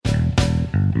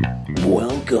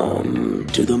Welcome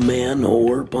to the Man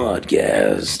Whore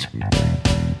Podcast.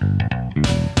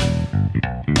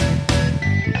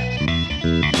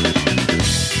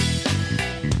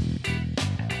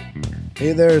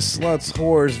 Hey there, sluts,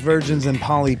 whores, virgins, and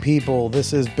poly people.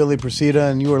 This is Billy Procida,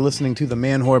 and you are listening to the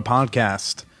Man Whore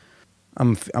Podcast.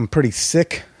 I'm pretty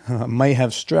sick. Might have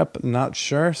strep, not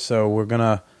sure. So we're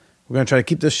gonna try to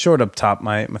keep this short up top.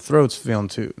 My throat's feeling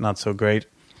not so great.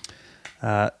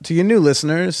 To your new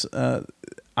listeners,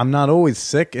 I'm not always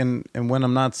sick, and when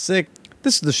I'm not sick,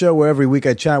 this is the show where every week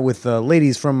I chat with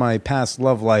ladies from my past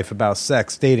love life about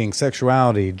sex, dating,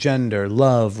 sexuality, gender,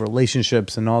 love,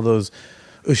 relationships, and all those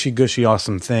ushy-gushy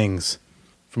awesome things.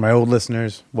 For my old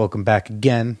listeners, welcome back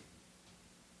again.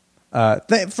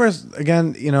 First,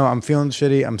 again, I'm feeling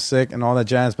shitty, I'm sick, and all that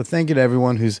jazz, but thank you to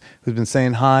everyone who's been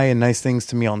saying hi and nice things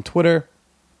to me on Twitter.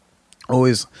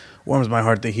 Always warms my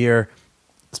heart to hear,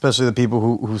 especially the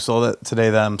people who saw that today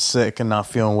that I'm sick and not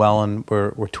feeling well, and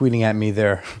were tweeting at me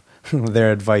their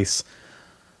their advice,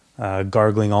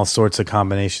 gargling all sorts of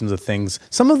combinations of things.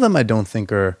 Some of them I don't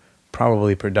think are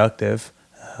probably productive.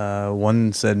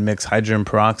 One said mix hydrogen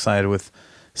peroxide with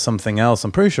something else.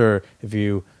 I'm pretty sure if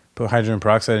you put hydrogen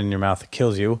peroxide in your mouth, it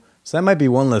kills you. So that might be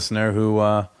one listener who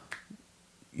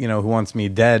wants me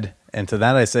dead. And to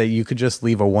that I say, you could just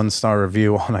leave a 1-star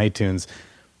review on iTunes.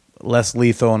 Less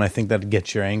lethal, and I think that'd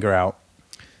get your anger out.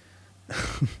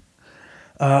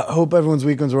 Hope everyone's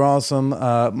weekends were awesome.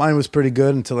 Mine was pretty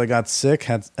good until I got sick.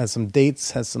 Had some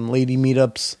dates, had some lady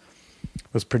meetups.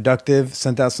 Was productive.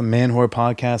 Sent out some Man Whore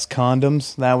Podcast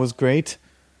condoms. That was great.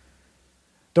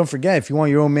 Don't forget, if you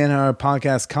want your own Man Whore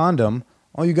Podcast condom,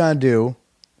 all you gotta do,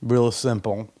 real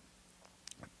simple,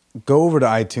 go over to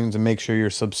iTunes and make sure you're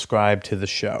subscribed to the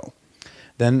show.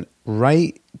 Then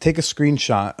take a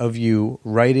screenshot of you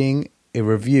writing a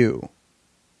review.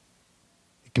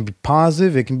 It can be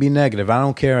positive, it can be negative. I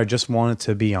don't care. I just want it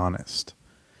to be honest.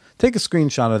 Take a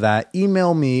screenshot of that.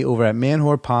 Email me over at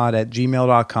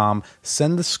manwhorepod@gmail.com.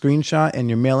 Send the screenshot and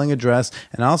your mailing address,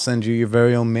 and I'll send you your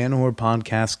very own Man Whore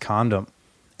Podcast condom.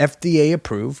 FDA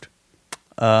approved.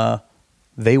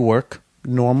 They work.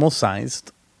 Normal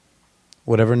sized.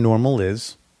 Whatever normal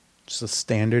is. Just a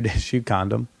standard issue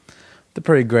condom. They're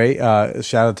pretty great.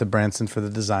 Shout out to Branson for the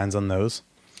designs on those.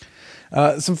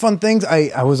 Some fun things.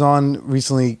 I was on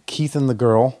recently Keith and the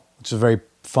Girl, which is a very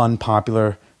fun,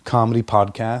 popular comedy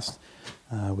podcast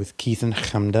with Keith and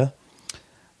Chemda.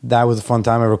 That was a fun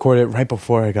time. I recorded it right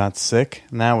before I got sick,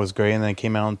 and that was great. And then it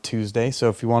came out on Tuesday. So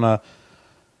if you wanna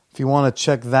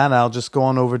check that out, just go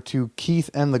on over to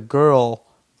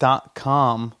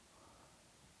keithandthegirl.com.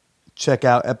 Check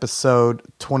out episode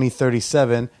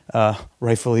 2037,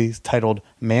 rightfully titled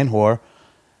Man Whore.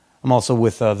 I'm also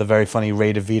with the very funny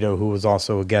Ray DeVito, who was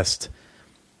also a guest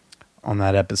on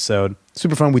that episode.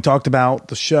 Super fun. We talked about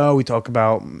the show. We talked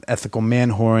about ethical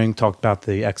man whoring. Talked about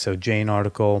the XO Jane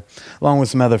article, along with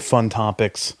some other fun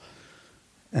topics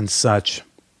and such.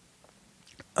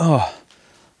 Oh,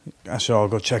 I should all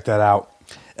go check that out.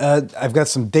 I've got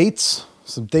some dates,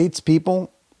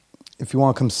 people. If you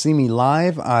want to come see me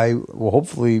live, I will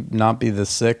hopefully not be this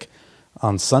sick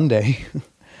on Sunday.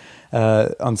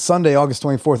 On Sunday, August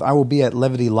 24th, I will be at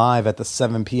Levity Live at the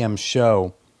 7 p.m.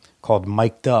 show called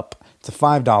Mic'd Up. It's a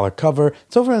 $5 cover.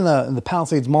 It's over in the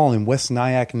Palisades Mall in West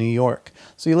Nyack, New York.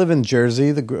 So you live in Jersey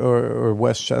or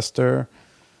Westchester,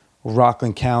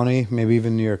 Rockland County, maybe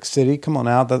even New York City. Come on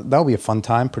out. That'll be a fun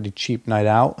time. Pretty cheap night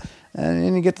out.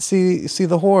 And you get to see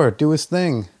the whore do his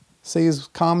thing. Say his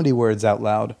comedy words out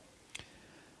loud.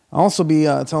 I'll also be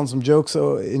telling some jokes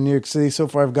in New York City. So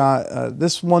far I've got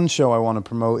this one show I want to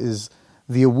promote is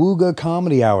the Awooga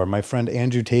Comedy Hour, my friend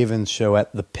Andrew Taven's show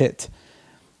at The Pit.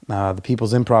 The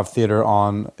People's Improv Theater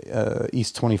on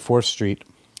East 24th Street.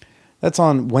 That's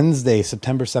on Wednesday,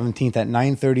 September 17th at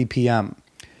 9:30 p.m.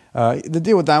 The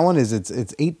deal with that one is it's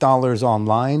 $8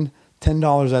 online,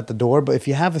 $10 at the door. But if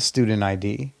you have a student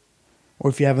ID, or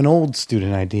if you have an old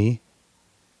student ID,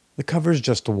 the cover's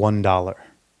just $1.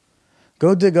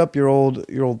 Go dig up your old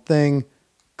thing.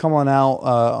 Come on out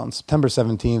on September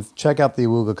 17th. Check out the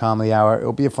Awooga Comedy Hour.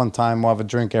 It'll be a fun time. We'll have a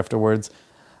drink afterwards.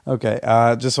 Okay,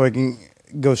 just so I can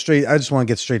go straight. I just want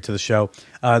to get straight to the show.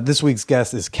 This week's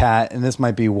guest is Kat, and this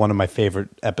might be one of my favorite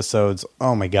episodes.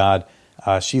 Oh my God.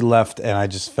 She left and I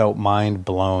just felt mind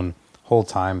blown whole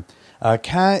time.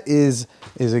 Kat is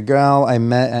a girl I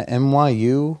met at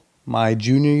NYU my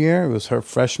junior year. It was her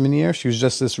freshman year. She was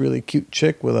just this really cute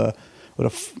chick with a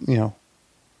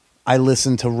I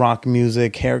listen to rock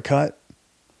music haircut.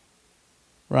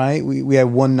 Right? We had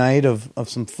one night of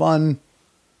some fun.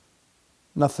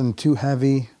 Nothing too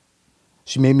heavy.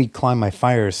 She made me climb my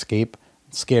fire escape.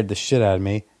 Scared the shit out of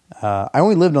me. I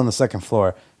only lived on the second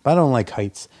floor, but I don't like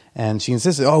heights. And she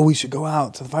insisted, oh, we should go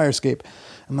out to the fire escape.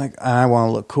 I'm like, I want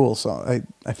to look cool. So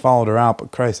I followed her out,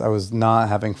 but Christ, I was not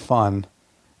having fun.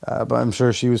 But I'm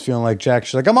sure she was feeling like Jack.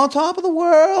 She's like, I'm on top of the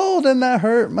world. And that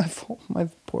hurt my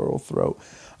poor old throat.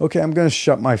 Okay, I'm going to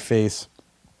shut my face.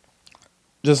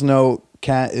 Just know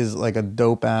Kat is like a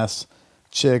dope-ass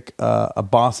chick, a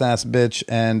boss-ass bitch,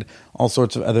 and all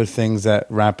sorts of other things that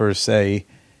rappers say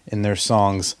in their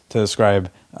songs to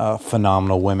describe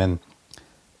phenomenal women.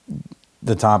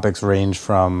 The topics range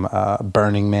from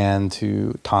Burning Man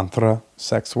to Tantra,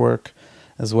 sex work,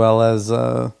 as well as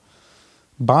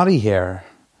body hair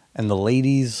and the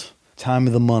ladies' time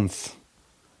of the month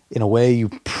in a way you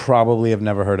probably have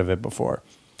never heard of it before.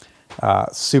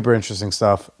 Super interesting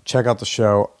stuff. Check out the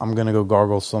show. I'm going to go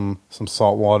gargle some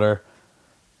salt water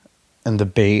and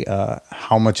debate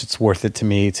how much it's worth it to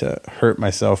me to hurt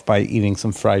myself by eating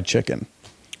some fried chicken.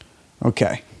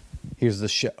 Okay, here's the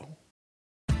show.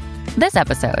 This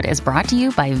episode is brought to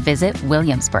you by Visit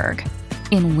Williamsburg.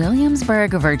 In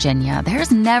Williamsburg, Virginia,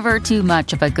 there's never too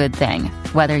much of a good thing.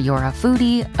 Whether you're a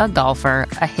foodie, a golfer,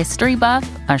 a history buff,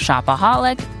 a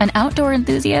shopaholic, an outdoor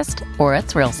enthusiast, or a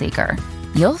thrill seeker,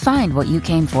 you'll find what you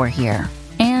came for here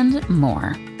and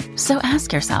more. So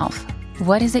ask yourself,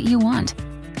 what is it you want?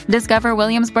 Discover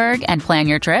Williamsburg and plan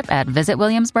your trip at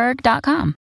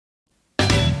visitwilliamsburg.com.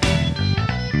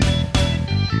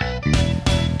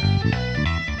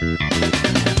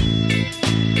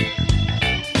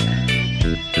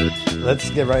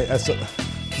 Let's get right. I don't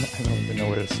even know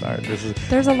where to start.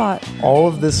 There's a lot. All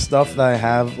of this stuff that I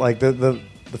have, like the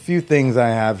few things I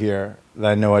have here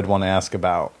that I know I'd want to ask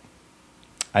about.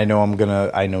 I know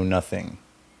nothing.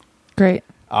 Great.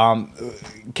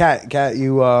 Kat,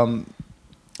 you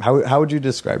how would you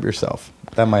describe yourself?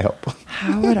 That might help.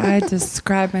 How would I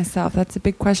describe myself? That's a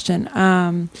big question.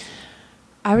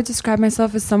 I would describe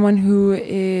myself as someone who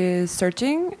is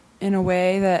searching in a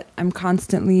way that I'm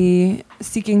constantly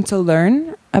seeking to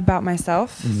learn about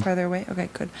myself. Farther away? Okay,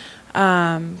 good.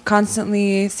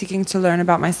 Constantly seeking to learn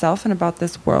about myself and about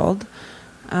this world.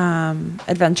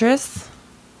 Adventurous,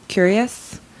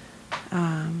 curious,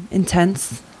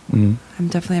 intense. I'm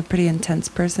definitely a pretty intense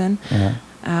person.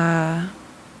 Yeah.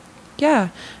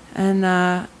 And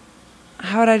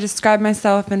how would I describe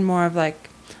myself in more of like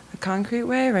a concrete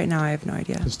way? Right now, I have no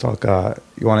idea. Just talk.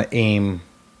 You want to aim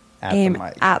at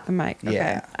the mic. Okay.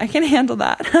 Yeah. I can handle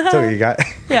that. So you got.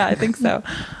 Yeah, I think so.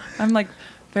 I'm like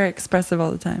very expressive all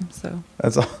the time. So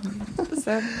that's all.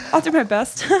 So I'll do my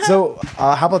best. So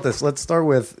how about this? Let's start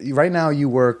with right now. You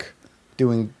work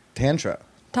doing Tantra.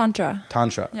 Tantra.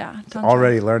 Yeah. Tantra.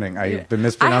 Already learning. I've been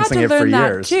mispronouncing it for I had to learn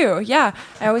years. that too. Yeah.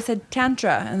 I always said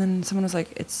Tantra. And then someone was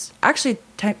like, it's actually,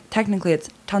 technically it's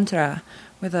Tantra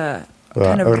with a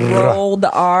kind of rolled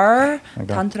R. Okay.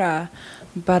 Tantra.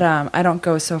 But I don't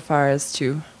go so far as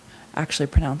to actually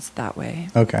pronounce it that way.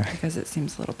 Okay. Because it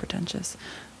seems a little pretentious.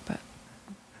 But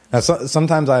now,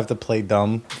 sometimes I have to play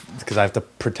dumb because I have to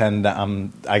pretend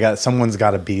that someone's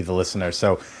got to be the listener.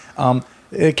 So,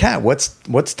 Kat, what's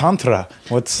Tantra?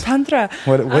 What's Tantra?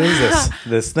 What is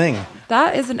this thing?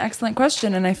 That is an excellent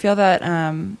question, and I feel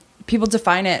that people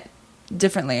define it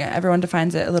differently. Everyone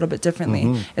defines it a little bit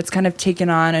differently. It's kind of taken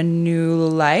on a new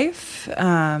life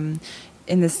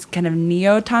in this kind of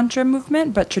neo-Tantra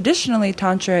movement, but traditionally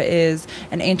Tantra is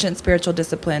an ancient spiritual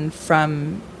discipline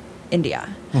from India.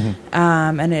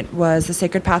 And it was the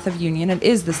sacred path of union. It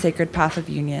is the sacred path of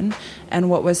union. And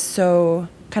what was so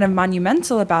kind of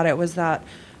monumental about it was that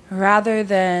rather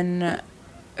than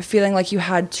feeling like you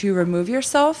had to remove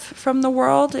yourself from the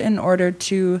world in order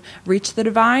to reach the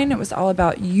divine, it was all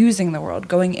about using the world,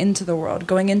 going into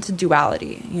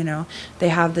duality. You know, they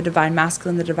have the divine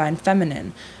masculine, the divine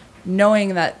feminine,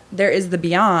 knowing that there is the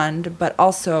beyond, but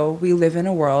also we live in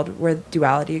a world where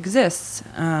duality exists.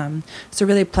 So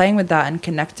really playing with that and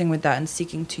connecting with that and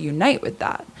seeking to unite with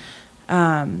that.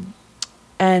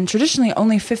 And traditionally,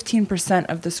 only 15%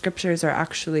 of the scriptures are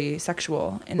actually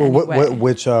sexual in any way.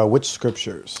 Which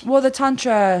scriptures? Well, the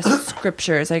Tantra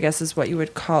scriptures, I guess, is what you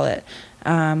would call it.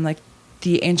 Like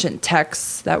the ancient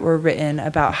texts that were written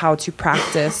about how to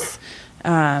practice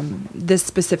this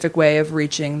specific way of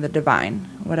reaching the divine,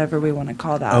 whatever we want to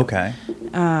call that. Okay.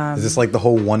 Is this like the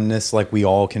whole oneness, like we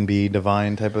all can be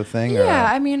divine type of thing? Yeah,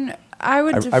 I mean, I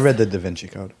read the Da Vinci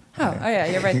Code. Oh yeah,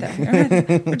 you're right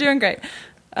there. We're doing great.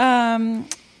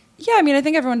 Yeah, I mean, I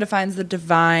think everyone defines the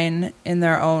divine in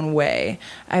their own way.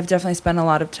 I've definitely spent a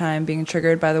lot of time being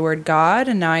triggered by the word God,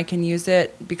 and now I can use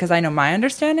it because I know my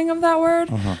understanding of that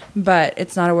word. But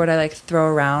it's not a word I like throw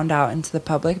around out into the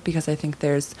public because I think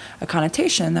there's a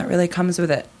connotation that really comes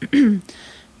with it.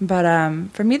 But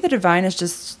for me, the divine is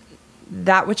just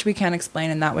that which we can't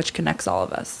explain and that which connects all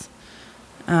of us.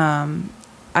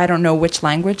 I don't know which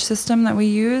language system that we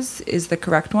use is the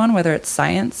correct one, whether it's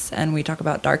science and we talk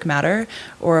about dark matter,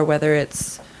 or whether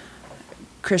it's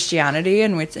Christianity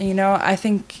and I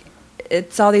think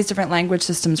it's all these different language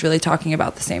systems really talking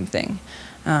about the same thing.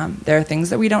 There are things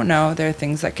that we don't know. There are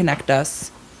things that connect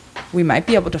us. We might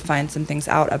be able to find some things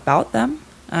out about them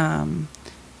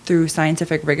through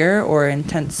scientific rigor or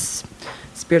intense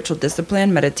spiritual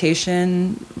discipline,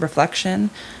 meditation, reflection.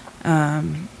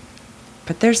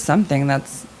 But there's something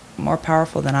that's more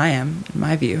powerful than I am, in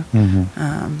my view. Even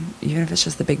if it's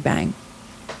just the Big Bang.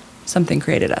 Something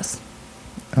created us.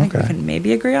 I think we can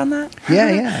maybe agree on that.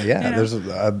 Yeah. You know? There's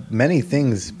many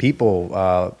things, people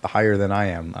higher than I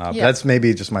am. That's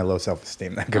maybe just my low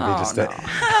self-esteem. That could be just it.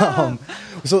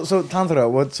 So Tantra,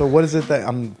 what is it that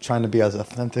I'm trying to be as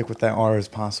authentic with that R as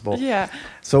possible? Yeah.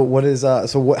 So what is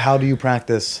how do you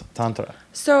practice Tantra?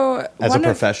 So as a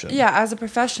profession? As a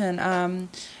profession.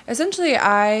 Essentially,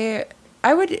 I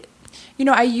would,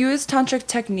 I use tantric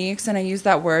techniques, and I use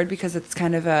that word because it's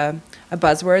kind of a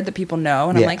buzzword that people know.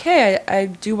 And I'm like, hey, I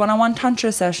do one-on-one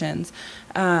tantra sessions.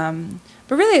 But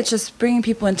really, it's just bringing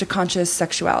people into conscious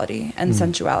sexuality and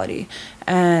sensuality,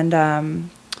 and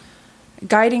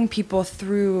guiding people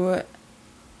through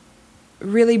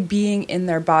really being in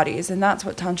their bodies. And that's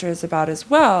what Tantra is about as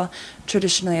well.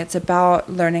 Traditionally, it's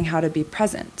about learning how to be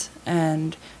present.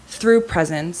 And through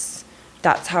presence,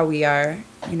 that's how we are,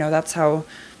 that's how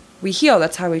we heal,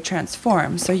 that's how we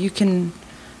transform. So you can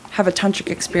have a tantric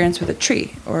experience with a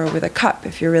tree or with a cup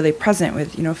if you're really present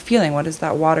with, feeling what does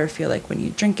that water feel like when you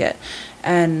drink it.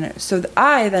 And so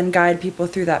I then guide people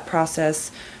through that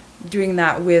process, doing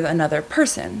that with another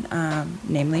person,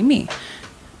 namely me.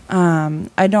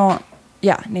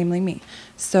 Namely me.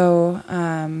 So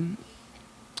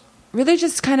really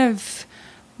just kind of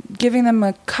giving them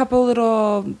a couple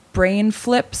little brain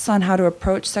flips on how to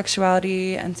approach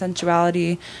sexuality and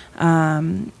sensuality,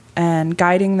 and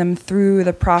guiding them through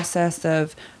the process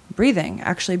of breathing,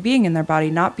 actually being in their body,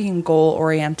 not being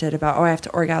goal-oriented about, I have to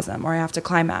orgasm or I have to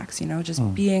climax,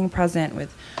 just being present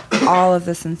with all of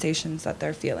the sensations that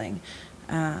they're feeling.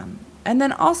 And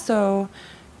then also,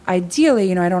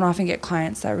 ideally, I don't often get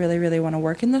clients that really, really want to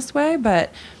work in this way, but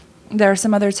there are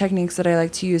some other techniques that I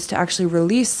like to use to actually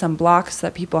release some blocks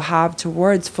that people have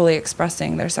towards fully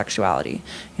expressing their sexuality.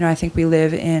 I think we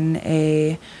live in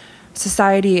a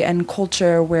society and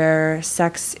culture where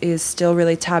sex is still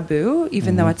really taboo,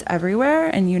 even though it's everywhere,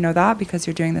 and you know that because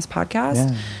you're doing this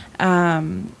podcast.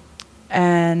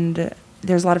 And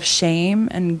there's a lot of shame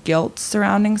and guilt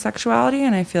surrounding sexuality,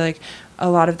 and I feel like a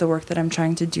lot of the work that I'm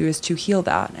trying to do is to heal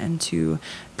that and to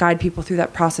guide people through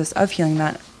that process of healing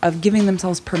that, of giving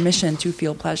themselves permission to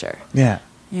feel pleasure. Yeah.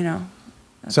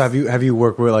 So have you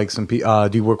worked with some people?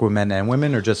 Do you work with men and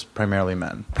women, or just primarily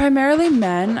men? Primarily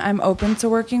men. I'm open to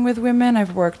working with women.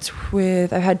 I've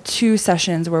had 2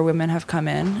 sessions where women have come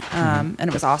in, and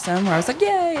it was awesome. Where I was like,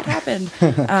 "Yay, it happened!"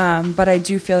 But I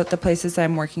do feel that the places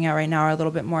I'm working at right now are a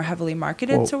little bit more heavily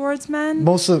marketed towards men.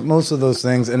 Most of those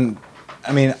things, and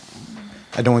I mean,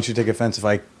 I don't want you to take offense if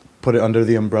I put it under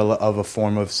the umbrella of a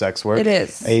form of sex work. It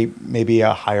is maybe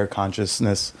a higher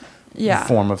consciousness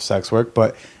form of sex work,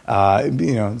 but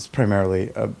it's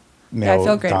primarily a male. I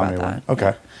feel great dominated about one. that.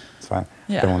 Okay, it's fine.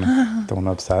 Yeah. Don't want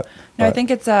to upset. No, I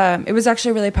think it was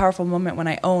actually a really powerful moment when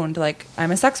I owned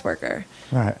I'm a sex worker,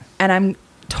 right? And I'm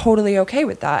totally okay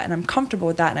with that, and I'm comfortable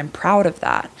with that, and I'm proud of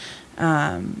that.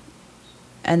 And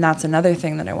that's another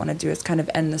thing that I want to do is kind of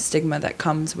end the stigma that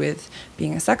comes with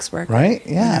being a sex worker. Right?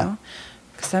 Yeah.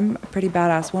 Because I'm a pretty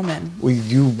badass woman. Well,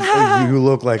 you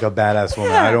look like a badass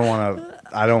woman.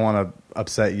 I don't want to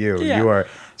upset you. Yeah.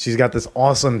 She's got this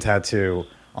awesome tattoo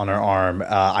on her arm.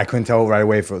 I couldn't tell right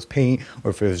away if it was paint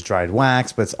or if it was dried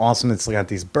wax, but it's awesome. It's got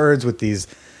these birds with these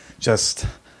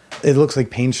it looks like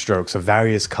paint strokes of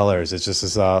various colors. It's just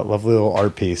this lovely little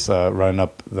art piece running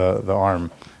up the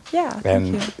arm. Yeah,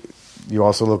 thank you. You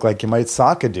also look like you might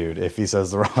sock a dude if he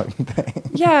says the wrong thing.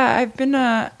 Yeah,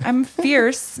 I'm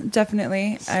fierce,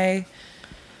 definitely.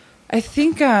 I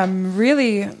think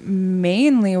really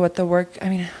mainly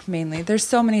there's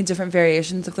so many different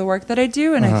variations of the work that I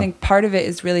do, and I think part of it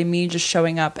is really me just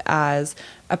showing up as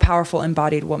a powerful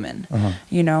embodied woman,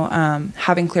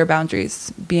 having clear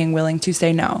boundaries, being willing to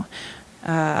say no,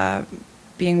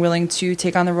 being willing to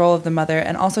take on the role of the mother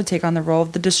and also take on the role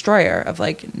of the destroyer of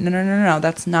no,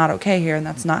 that's not okay here, and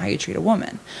that's not how you treat a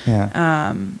woman.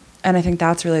 Yeah. And I think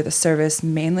that's really the service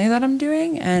mainly that I'm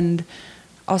doing, and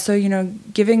also,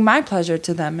 giving my pleasure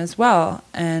to them as well.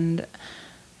 And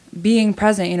being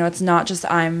present, you know, it's not just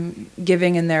I'm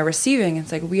giving and they're receiving.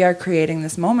 It's like we are creating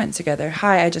this moment together.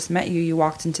 Hi, I just met you. You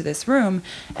walked into this room,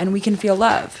 and we can feel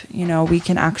love. You know, we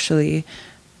can actually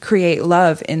create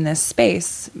love in this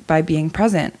space by being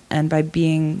present and by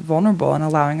being vulnerable and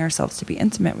allowing ourselves to be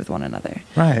intimate with one another.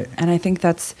 Right. And I think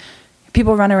that's,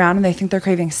 people run around and they think they're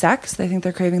craving sex. They think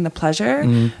they're craving the pleasure,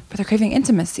 but they're craving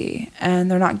intimacy,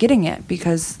 and they're not getting it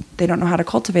because they don't know how to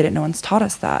cultivate it. No one's taught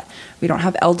us that. We don't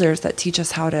have elders that teach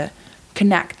us how to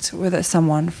connect with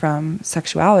someone from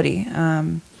sexuality.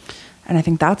 And I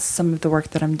think that's some of the work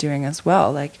that I'm doing as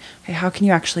well. Like, hey, how can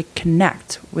you actually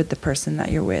connect with the person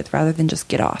that you're with rather than just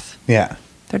get off? Yeah.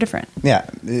 They're different. Yeah,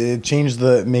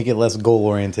 make it less goal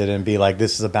oriented and be like,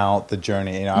 this is about the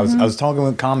journey. You know, I was talking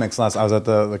with comics I was at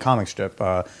the comic strip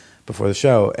before the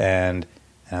show, and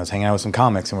I was hanging out with some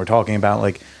comics, and we're talking about,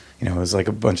 like, you know, it was like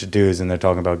a bunch of dudes, and they're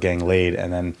talking about getting laid,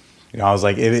 and then, you know, I was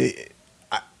like,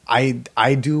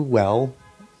 I do well,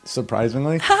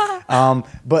 surprisingly,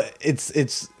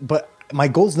 but my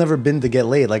goal's never been to get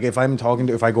laid. Like, if I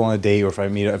go on a date, or if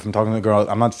I'm talking to a girl,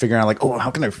 I'm not figuring out, like, oh,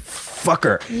 how can I fuck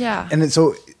her? Yeah. And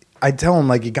so I tell them,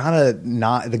 like,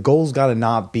 the goal's gotta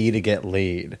not be to get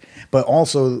laid, but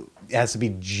also it has to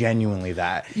be genuinely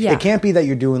that. Yeah. It can't be that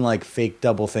you're doing, like, fake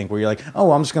double think where you're like,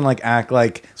 oh, I'm just gonna, like, act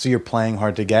like, so you're playing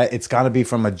hard to get. It's gotta be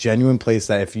from a genuine place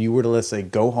that if you were to, let's say,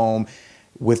 go home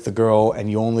with the girl and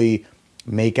you only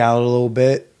make out a little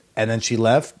bit and then she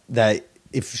left, that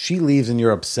if she leaves and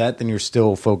you're upset, then you're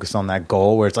still focused on that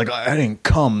goal where it's like, oh, I didn't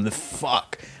come, the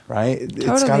fuck, right?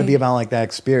 Totally. It's got to be about, like, that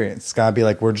experience. It's got to be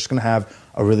like, we're just going to have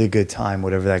a really good time,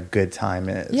 whatever that good time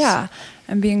is. Yeah.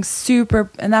 And being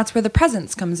and that's where the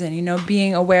presence comes in, you know,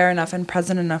 being aware enough and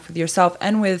present enough with yourself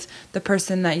and with the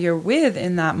person that you're with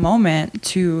in that moment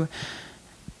to,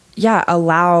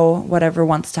 allow whatever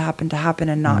wants to happen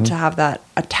and not to have that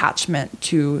attachment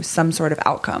to some sort of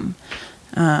outcome.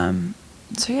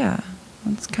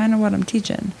 That's kind of what I'm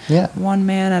teaching. Yeah. One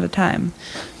man at a time,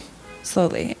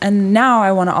 slowly. And now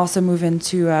I want to also move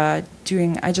into I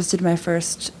just did my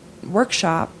first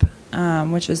workshop,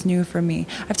 which was new for me.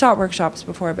 I've taught workshops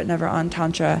before, but never on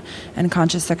Tantra and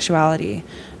conscious sexuality.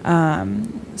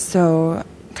 So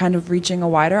kind of reaching a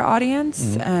wider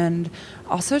audience and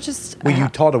also just... Well, you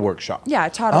taught a workshop. Yeah, I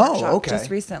taught a workshop just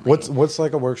recently. What's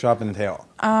like a workshop entail?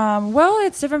 Well,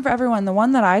 it's different for everyone. The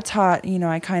one that I taught, you know,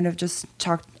 I kind of just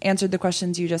answered the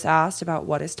questions you just asked about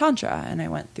what is Tantra. And I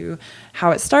went through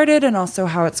how it started and also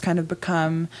how it's kind of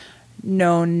become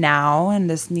known now, and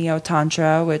this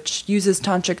Neo-Tantra, which uses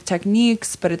tantric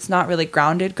techniques, but it's not really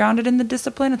grounded in the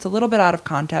discipline. It's a little bit out of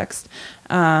context,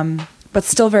 but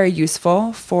still very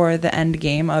useful for the end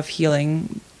game of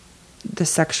healing the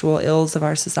sexual ills of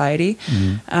our society.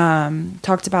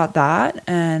 Talked about that,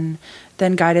 and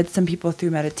then guided some people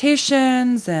through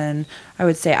meditations and I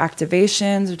would say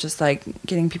activations, which is like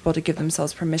getting people to give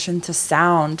themselves permission to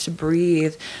sound, to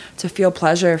breathe, to feel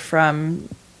pleasure from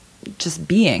just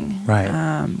being,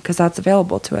 right? Because that's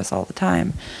available to us all the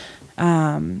time.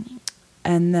 And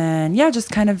then,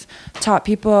 just kind of taught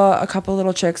people a couple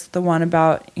little tricks. The one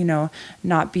about, you know,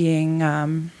 not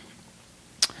being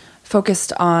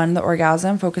focused on the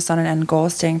orgasm, focused on an end goal,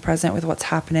 staying present with what's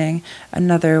happening.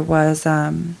 Another was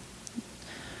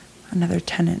another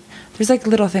tenet. There's like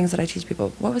little things that I teach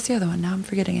people. What was the other one? Now I'm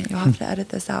forgetting it. You'll have to edit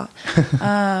this out.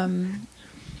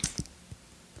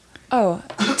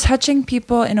 Touching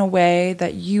people in a way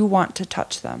that you want to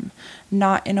touch them,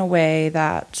 not in a way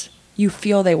that you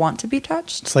feel they want to be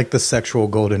touched. It's like the sexual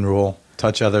golden rule.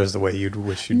 Touch others the way you'd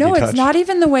wish you'd be touched. No, it's not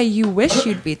even the way you wish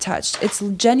you'd be touched. It's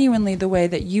genuinely the way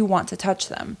that you want to touch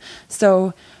them.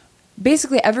 So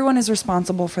basically everyone is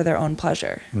responsible for their own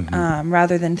pleasure,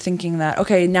 rather than thinking that,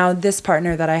 okay, now this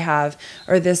partner that I have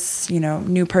or this, you know,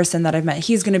 new person that I've met,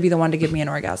 he's going to be the one to give me an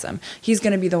orgasm. He's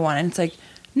going to be the one. And it's like,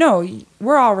 no,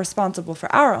 we're all responsible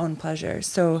for our own pleasure.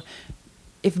 So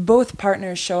if both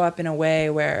partners show up in a way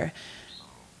where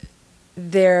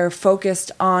they're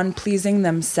focused on pleasing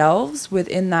themselves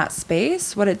within that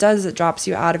space, what it does is it drops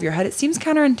you out of your head. It seems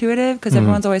counterintuitive because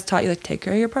everyone's always taught you, like, take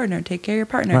care of your partner, take care of your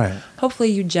partner. Right. Hopefully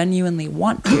you genuinely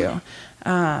want to.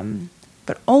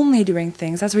 But only doing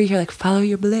things, that's where you hear, like, follow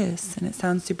your bliss. And it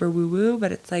sounds super woo-woo,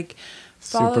 but it's like,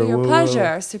 follow super your woo-woo.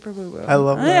 Pleasure. Super woo-woo. I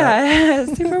love that. Yeah,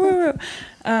 super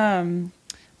woo-woo.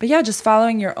 But yeah, just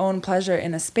following your own pleasure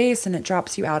in a space, and it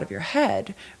drops you out of your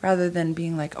head rather than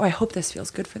being like, oh, I hope this feels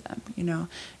good for them. You know,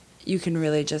 you can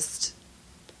really just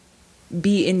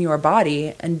be in your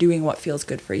body and doing what feels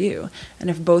good for you. And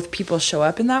if both people show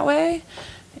up in that way,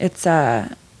 it's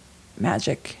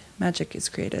magic. Magic is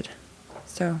created.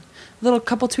 So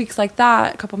couple tweaks like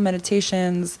that, a couple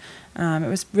meditations. It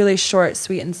was really short,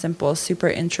 sweet, and simple, super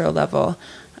intro level.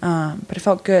 But it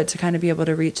felt good to kind of be able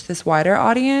to reach this wider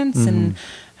audience and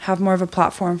have more of a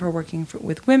platform for working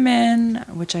with women,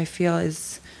 which I feel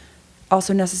is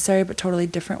also necessary, but totally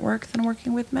different work than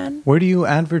working with men. Where do you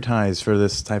advertise for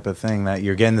this type of thing, that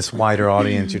you're getting this wider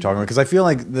audience you're talking about? Because I feel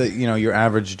like your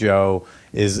average Joe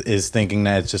is thinking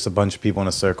that it's just a bunch of people in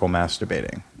a circle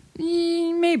masturbating.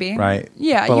 Maybe. Right.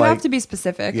 Yeah, but you have to be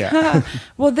specific. Yeah.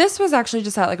 Well, this was actually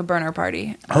just at like a burner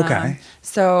party. Okay.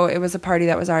 So it was a party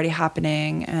that was already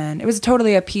happening, and it was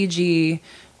totally a PG,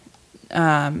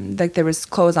 like there was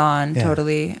clothes on,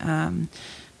 totally.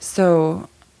 So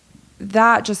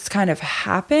that just kind of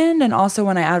happened. And also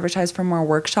when I advertise for more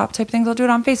workshop type things, I'll do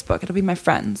it on Facebook. It'll be my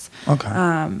friends. Okay.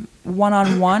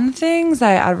 One-on-one things,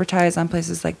 I advertise on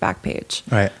places like Backpage.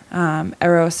 Right.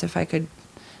 Eros, if I could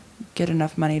get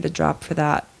enough money to drop for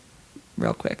that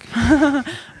real quick.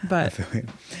 But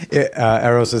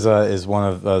Eros is one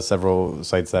of several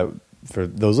sites that, for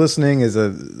those listening, is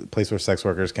a place where sex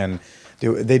workers can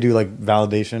do. They do like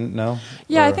validation. No.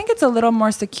 Yeah, I think it's a little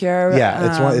more secure.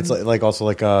 Yeah, it's like also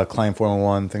like a client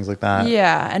 401, things like that.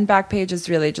 Yeah, and Backpage is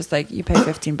really just like you pay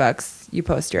 $15, you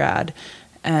post your ad,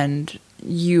 and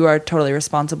you are totally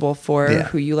responsible for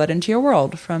who you let into your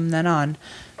world from then on.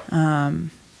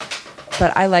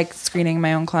 But I like screening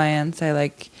my own clients. I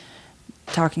like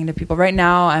talking to people. Right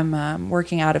now, I'm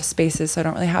working out of spaces, so I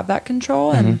don't really have that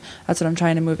control, and that's what I'm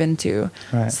trying to move into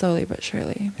slowly but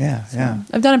surely. Yeah, so yeah.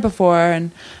 I've done it before,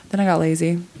 and then I got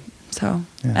lazy. So,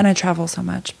 and I travel so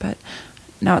much, but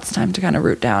now it's time to kind of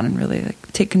root down and really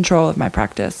like take control of my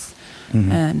practice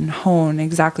and hone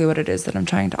exactly what it is that I'm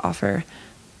trying to offer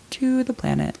to the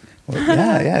planet. Well,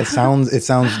 yeah. It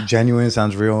sounds genuine. It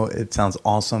sounds real. It sounds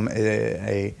awesome.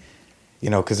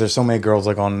 Because there's so many girls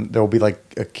there'll be like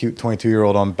a cute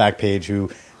 22-year-old on Backpage who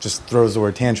just throws the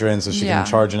word Tantra in so she can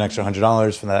charge an extra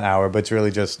 $100 for that hour, but it's really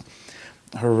just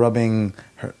her rubbing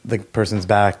the person's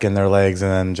back and their legs and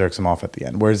then jerks them off at the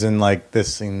end. Whereas in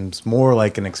this seems more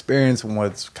like an experience and what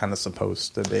it's kind of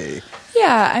supposed to be.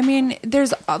 Yeah, I mean,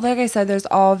 there's, like I said, there's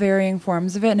all varying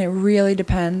forms of it, and it really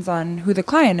depends on who the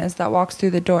client is that walks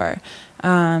through the door,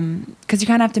 because you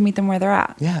kind of have to meet them where they're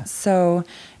at. Yeah. So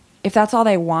if that's all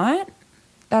they want,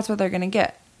 that's what they're going to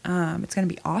get. It's going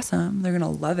to be awesome. They're going to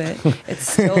love it.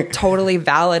 It's still totally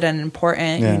valid and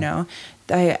important,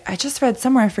 I just read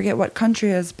somewhere, I forget what country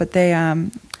it is, but they,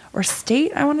 or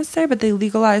state, I want to say, but they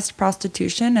legalized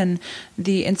prostitution and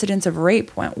the incidence of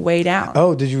rape went way down.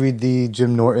 Oh, did you read the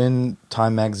Jim Norton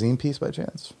Time magazine piece by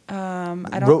chance?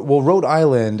 I don't. Rhode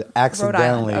Island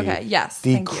accidentally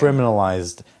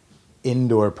decriminalized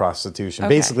indoor prostitution.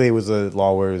 Okay. Basically, it was a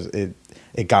law where it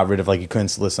got rid of you couldn't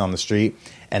solicit on the street,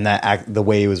 and the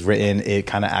way it was written, it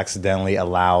kind of accidentally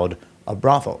allowed a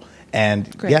brothel.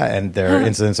 And and their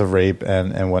incidence of rape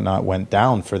and whatnot went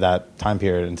down for that time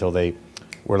period until they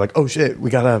were like, oh shit, we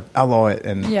gotta outlaw it.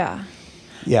 And yeah.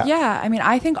 I mean,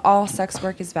 I think all sex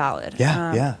work is valid.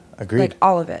 Agreed. Like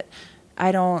all of it.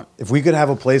 I don't. If we could have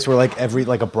a place where every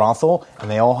a brothel,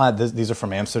 and they all had this. These are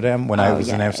from Amsterdam. When I was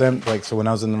in Amsterdam, so when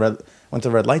I was in went to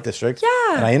the red light district,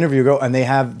 and I interviewed a girl, and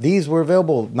these were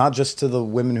available not just to the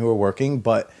women who are working,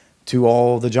 but to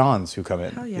all the Johns who come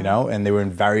in, and they were in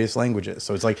various languages.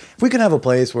 So it's if we could have a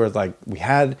place where we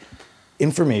had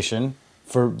information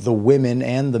for the women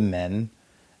and the men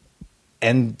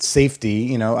and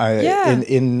safety, in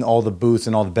all the booths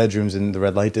and all the bedrooms in the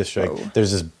red light district,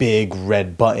 there's this big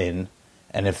red button,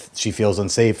 and if she feels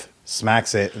unsafe,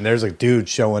 smacks it, and there's a dude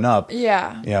showing up.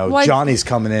 Yeah. Johnny's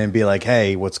coming in and be like,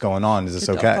 hey, what's going on? Is this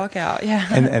okay? Get the fuck out. Yeah.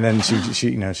 And then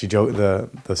she joked,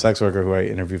 the sex worker who I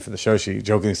interviewed for the show, she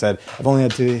jokingly said, I've only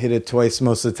had to hit it twice.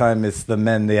 Most of the time it's the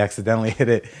men, they accidentally hit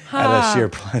it out of sheer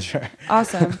pleasure.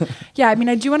 Awesome. Yeah, I mean,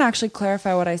 I do want to actually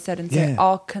clarify what I said and say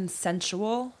all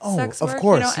consensual sex work. Of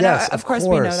course, yes. Of course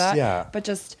we know that. But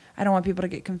just, I don't want people to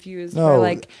get confused.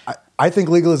 No, I think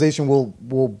legalization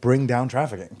will bring down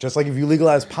trafficking. Just like if you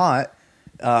legalize pot,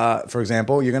 for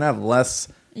example, you're going to have less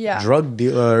drug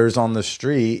dealers on the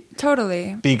street.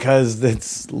 Totally. Because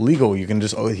it's legal. You can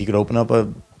he could open up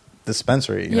a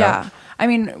dispensary. You know? I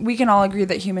mean, we can all agree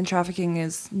that human trafficking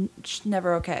is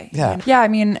never okay. Yeah. Yeah, I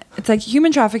mean, it's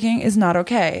human trafficking is not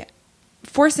okay.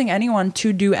 Forcing anyone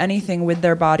to do anything with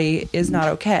their body is not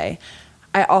okay.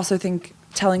 I also think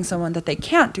telling someone that they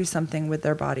can't do something with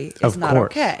their body is not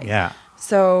okay. Yeah.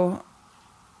 So,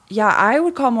 I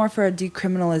would call more for a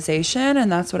decriminalization,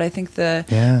 and that's what I think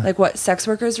what sex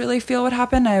workers really feel would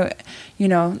happen. I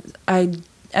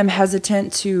am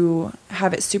hesitant to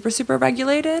have it super, super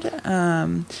regulated.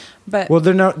 But well,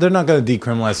 they're not going to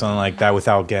decriminalize something like that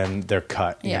without getting their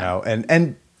cut, you know,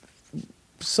 and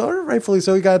sort of rightfully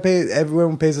so. You got to pay.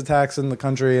 Everyone pays a tax in the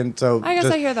country, and so I guess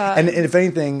I hear that. And if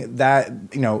anything, that,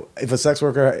 you know, if a sex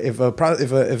worker, if a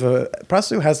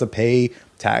prostitute has to pay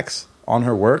tax on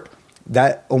her work,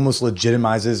 that almost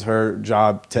legitimizes her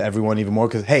job to everyone even more.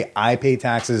 Because hey, I pay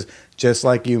taxes just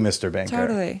like you, Mr. Banker.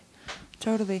 Totally.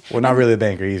 Well, not really a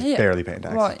banker. He's barely paying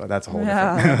taxes, well, but that's a whole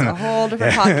that's a whole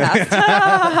different podcast.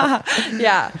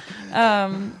 Yeah.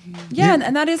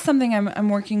 And that is something I'm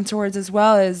working towards as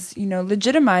well, is, you know,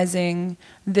 legitimizing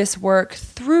this work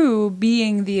through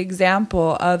being the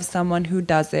example of someone who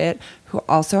does it, who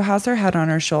also has her head on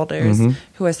her shoulders,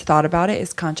 who has thought about it,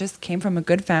 is conscious, came from a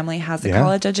good family, has a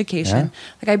college education.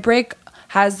 Like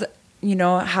has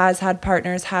had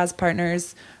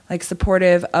partners like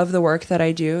supportive of the work that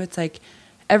I do. It's like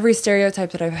every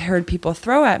stereotype that I've heard people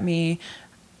throw at me,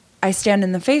 I stand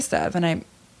in the face of, and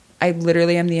I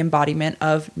literally am the embodiment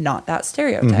of not that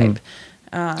stereotype.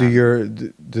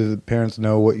 Do the parents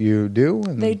know what you do?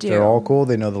 And they do. They're all cool.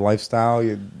 They know the lifestyle,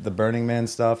 the Burning Man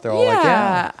stuff. They're all like,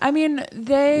 yeah. I mean,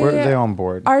 they're on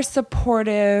board. Are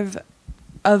supportive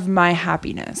of my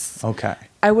happiness. Okay.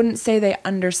 I wouldn't say they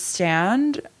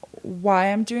understand why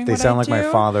I'm doing what I do. They sound like my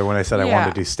father when I said I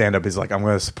wanted to do stand-up. He's like, I'm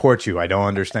going to support you. I don't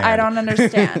understand.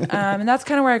 And that's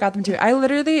kind of where I got them to. I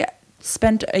literally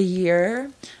spent a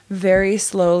year very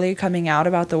slowly coming out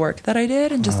about the work that I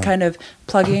did and just kind of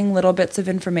plugging little bits of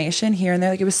information here and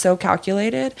there. Like, it was so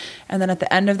calculated. And then at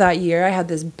the end of that year, I had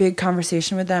this big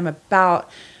conversation with them about,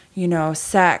 you know,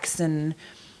 sex and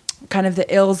kind of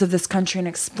the ills of this country, and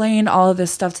explained all of this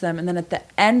stuff to them. And then at the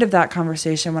end of that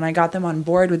conversation, when I got them on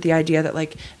board with the idea that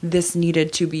like this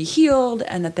needed to be healed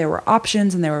and that there were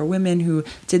options and there were women who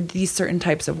did these certain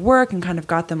types of work, and kind of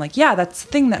got them like, yeah, that's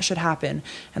the thing that should happen,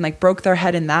 and like broke their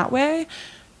head in that way,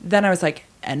 then I was like,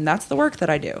 and that's the work that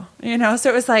I do, you know?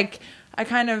 So it was like, I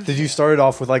kind of... Did you start it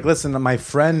off with like, listen, my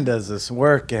friend does this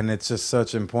work and it's just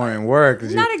such important work?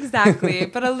 Not exactly,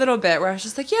 but a little bit, where I was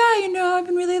just like, yeah, you know, I've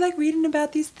been really like reading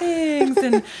about these things.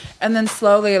 And then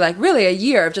slowly, like really a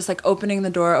year of just like opening the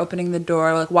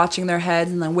door, like watching their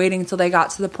heads, and then waiting until they got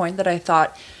to the point that I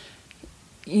thought,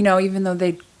 you know, even though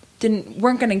they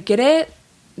weren't going to get it,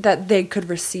 that they could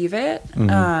receive it.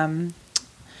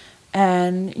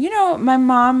 And, you know, my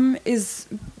mom is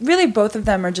really, both of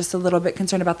them are just a little bit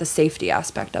concerned about the safety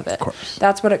aspect of it. Of course.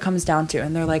 That's what it comes down to.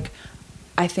 And they're like,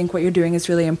 I think what you're doing is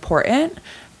really important.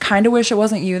 Kind of wish it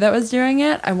wasn't you that was doing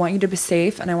it. I want you to be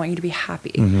safe and I want you to be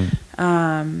happy.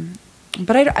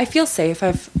 But I feel safe.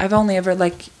 I've only ever,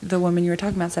 like the woman you were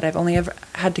talking about said, I've only ever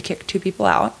had to kick 2 people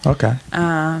out. Okay.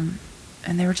 And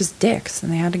they were just dicks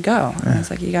and they had to go. And I was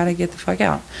like, you got to get the fuck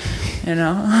out, you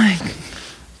know, like...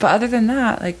 But other than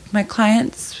that, like, my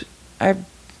clients are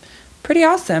pretty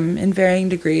awesome in varying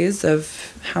degrees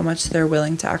of how much they're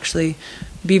willing to actually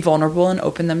be vulnerable and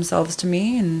open themselves to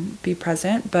me and be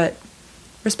present, but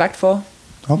respectful.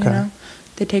 Okay. You know?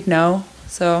 They take no,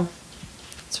 so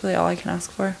that's really all I can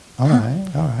ask for. All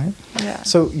right. Yeah.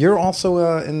 So you're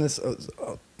also in this...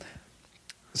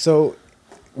 so...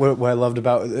 What I loved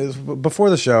about is before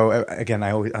the show, again,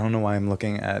 I don't know why I'm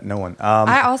looking at no one.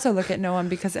 I also look at no one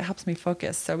because it helps me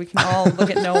focus, so we can all look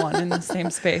at no one in the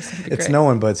same space. It'd be it's great. no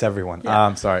one, but it's everyone.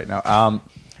 Yeah. Sorry, no.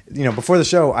 You know, before the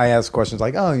show, I asked questions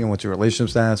like, oh, you know, what's your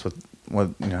relationship status?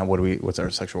 What's our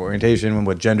sexual orientation?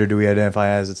 What gender do we identify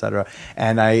as, etc.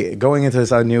 And going into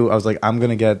this, I was like, I'm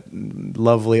gonna get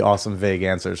lovely, awesome, vague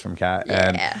answers from Kat.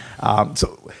 Yeah. And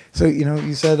so you know,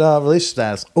 you said relationship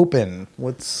status, open.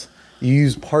 You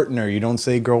use partner. You don't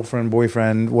say girlfriend,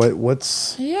 boyfriend.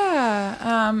 What's... Yeah.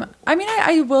 I mean,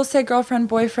 I will say girlfriend,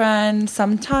 boyfriend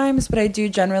sometimes, but I do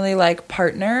generally like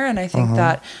partner. And I think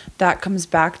that comes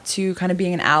back to kind of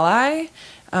being an ally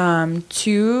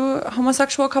to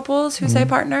homosexual couples who say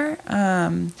partner.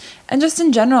 And just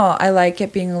in general, I like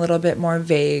it being a little bit more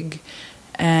vague.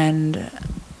 And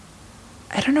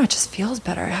I don't know, it just feels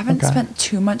better. I haven't spent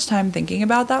too much time thinking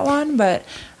about that one, but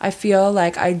I feel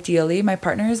like ideally my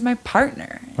partner is my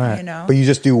partner, right. You know? But you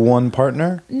just do one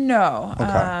partner? No.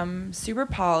 Okay. Super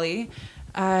poly.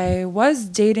 I was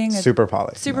dating... Super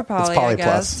poly. Super poly, it's poly I guess.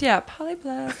 plus. Yeah, poly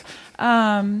plus.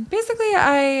 Basically,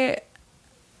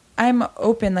 I'm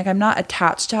open. Like, I'm not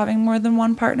attached to having more than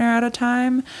one partner at a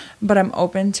time, but I'm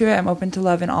open to it. I'm open to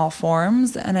love in all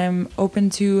forms, and I'm open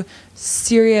to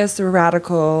serious,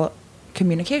 radical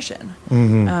communication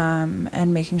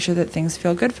and making sure that things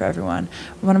feel good for everyone.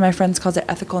 One of my friends calls it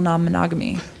ethical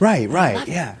non-monogamy. Right,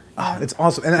 yeah. Oh, it's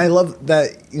awesome. And I love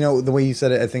that, you know, the way you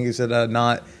said it. I think you said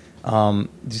not,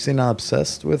 did you say not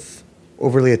obsessed with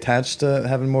overly attached to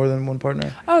having more than one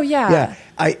partner. Oh yeah. Yeah.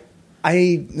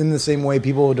 I in the same way,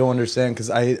 people don't understand because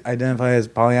I identify as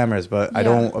polyamorous, but I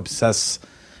don't obsess.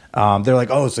 They're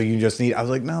like, oh, so you just need. I was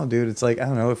like, no, dude. It's like, I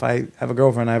don't know, if I have a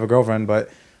girlfriend, I have a girlfriend,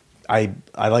 but I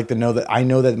like to know that I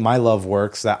know that my love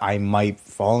works. That I might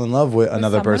fall in love with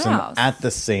another person else at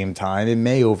the same time. It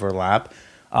may overlap,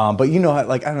 but you know,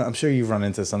 like, I don't know, I'm sure you've run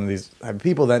into some of these type of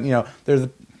people that, you know,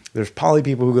 there's poly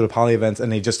people who go to poly events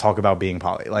and they just talk about being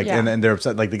poly, like, and they're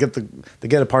upset, like they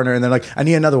get a partner and they're like, I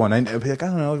need another one. I'd be like, I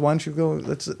don't know, why don't you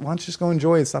just go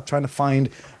enjoy it? Stop trying to find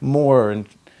more and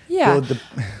build the.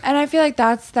 And I feel like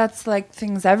that's like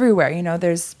things everywhere. You know,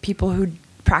 there's people who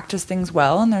practice things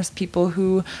well, and there's people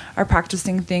who are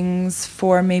practicing things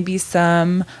for maybe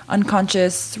some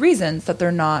unconscious reasons that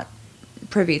they're not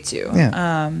privy to.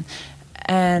 Yeah.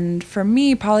 And for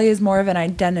me, poly is more of an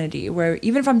identity where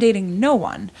even if I'm dating no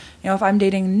one, you know, if I'm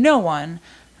dating no one,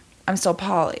 I'm still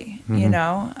poly, you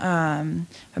know?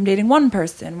 If I'm dating one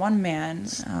person, one man,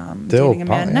 dating a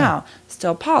man now,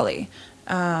 still poly.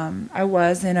 I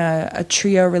was in a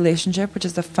trio relationship, which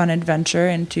is a fun adventure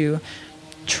into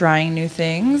trying new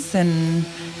things. And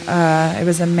it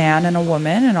was a man and a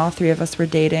woman, and all three of us were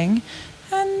dating.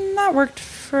 And that worked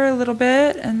for a little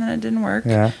bit, and then it didn't work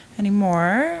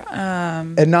anymore.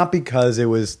 And not because it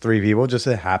was three people, just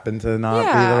it happened to not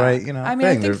be the right, you know, I mean,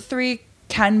 thing. I think three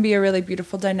can be a really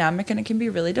beautiful dynamic, and it can be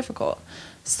really difficult.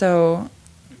 So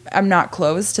I'm not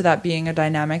close to that being a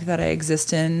dynamic that I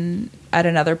exist in at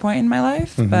another point in my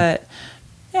life. But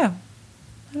yeah,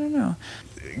 I don't know.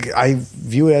 I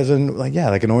view it as like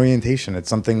an orientation. It's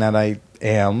something that I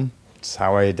am. It's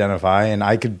how I identify, and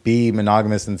I could be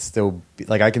monogamous and still be,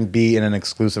 like, I can be in an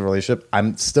exclusive relationship.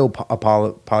 I'm still a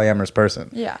polyamorous person.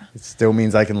 Yeah, it still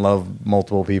means I can love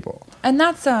multiple people. And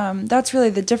that's really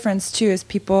the difference too. Is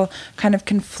people kind of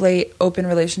conflate open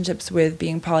relationships with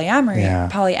being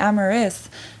polyamorous.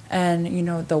 And, you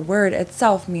know, the word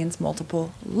itself means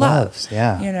multiple loves.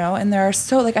 Yeah. You know, and there are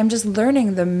I'm just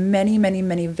learning the many, many,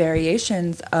 many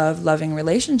variations of loving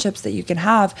relationships that you can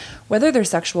have, whether they're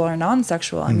sexual or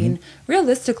non-sexual. I mean,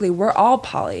 realistically, we're all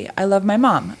poly. I love my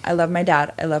mom. I love my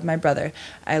dad. I love my brother.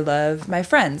 I love my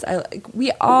friends.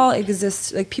 We all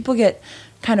exist. Like, people get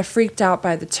kind of freaked out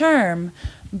by the term,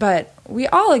 but we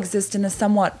all exist in a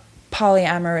somewhat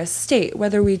polyamorous state,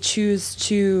 whether we choose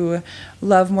to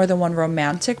love more than one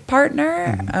romantic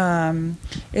partner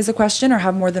is a question, or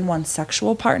have more than one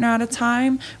sexual partner at a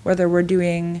time, whether we're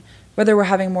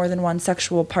having more than one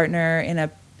sexual partner in a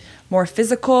more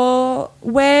physical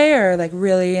way, or like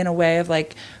really in a way of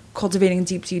like cultivating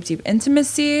deep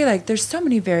intimacy. Like, there's so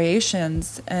many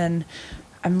variations, and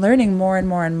I'm learning more and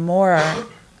more and more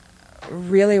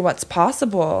really what's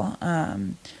possible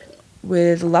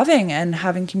with loving and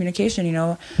having communication. You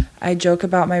know, I joke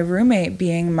about my roommate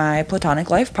being my platonic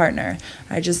life partner.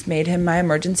 I just made him my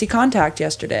emergency contact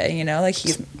yesterday, you know, like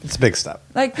it's a big step.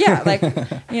 Like, yeah, like,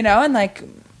 you know, and like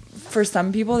for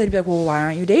some people they'd be like, well, why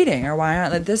aren't you dating? Or why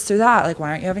aren't like this or that? Like,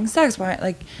 why aren't you having sex?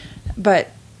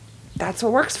 But that's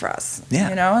what works for us, you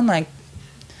know? And like,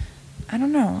 I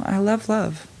don't know. I love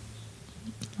love.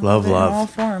 Love. In all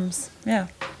forms. Yeah.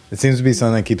 It seems to be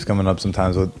something that keeps coming up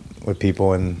sometimes with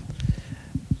people, and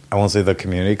I won't say the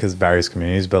community because various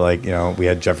communities, but like, you know, we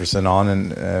had Jefferson on,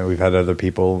 and we've had other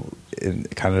people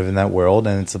kind of in that world,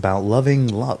 and it's about loving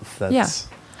love. Loving love.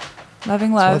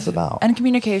 That's what it's about. And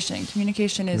communication.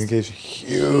 Communication is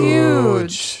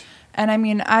huge. And I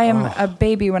mean, I am a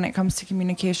baby when it comes to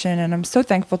communication, and I'm so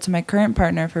thankful to my current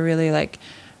partner for really like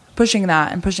pushing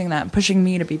that and pushing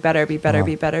me to be better.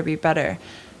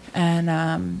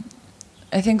 And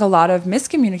I think a lot of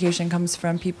miscommunication comes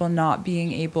from people not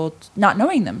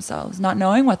knowing themselves, not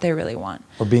knowing what they really want.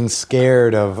 Or being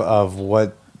scared of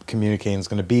what communicating is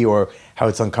going to be, or how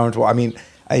it's uncomfortable. I mean,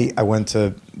 I went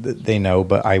to, they know,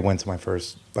 but I went to my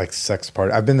first like sex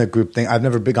party. I've been the group thing. I've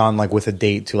never been gone like with a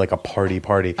date to like a party.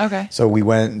 Okay. So we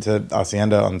went to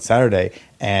Hacienda on Saturday,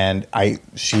 and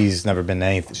she's never done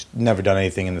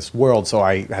anything in this world. So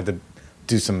I had to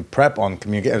do some prep on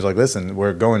communication. I was like, listen,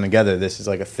 we're going together. This is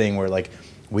like a thing where like,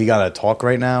 we got to talk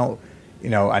right now. You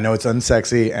know, I know it's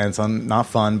unsexy and it's not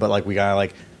fun, but like, we got to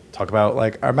like talk about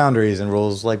like our boundaries and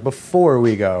rules like before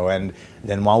we go. And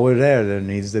then while we're there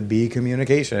needs to be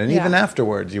communication. And even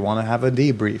afterwards, you want to have a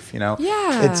debrief, you know?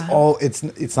 Yeah.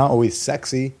 It's not always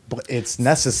sexy, but it's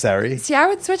necessary. See, I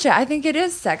would switch it. I think it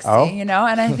is sexy, you know?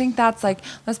 And I think that's like,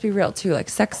 let's be real too, like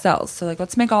sex sells. So like,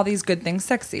 let's make all these good things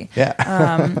sexy. Yeah.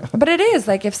 But it is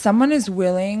like, if someone is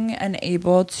willing and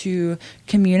able to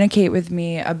communicate with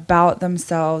me about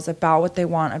themselves, about what they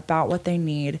want, about what they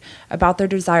need, about their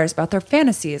desires, about their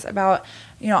fantasies, about,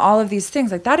 you know, all of these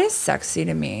things, like that is sexy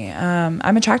to me.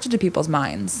 I'm attracted to people's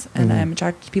minds and I'm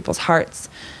attracted to people's hearts.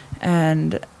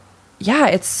 And yeah,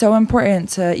 it's so important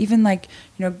to even like,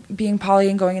 you know, being poly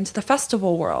and going into the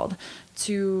festival world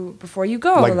to, before you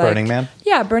go. Like Burning Man?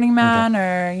 Yeah, Burning Man,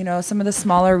 or, you know, some of the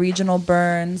smaller regional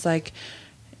burns. Like,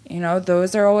 you know,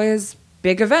 those are always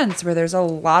big events where there's a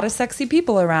lot of sexy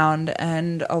people around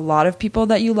and a lot of people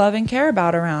that you love and care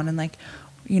about around. And like,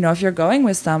 you know, if you're going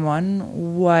with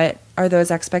someone, what are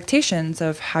those expectations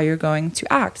of how you're going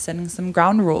to act? Setting some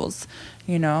ground rules,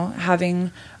 you know,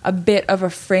 having a bit of a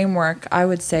framework, I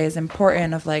would say, is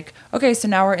important of like, okay, so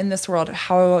now we're in this world.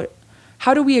 How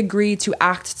do we agree to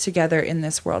act together in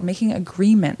this world? Making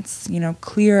agreements, you know,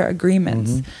 clear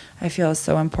agreements, I feel is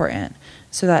so important,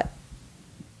 so that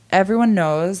everyone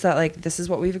knows that like this is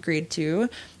what we've agreed to,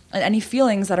 and any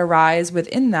feelings that arise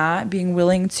within that, being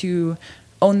willing to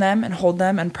own them and hold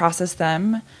them and process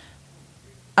them,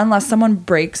 unless someone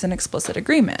breaks an explicit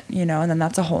agreement, you know, and then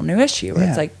that's a whole new issue where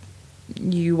it's like,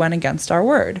 you went against our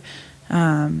word.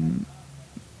 I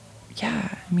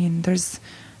mean,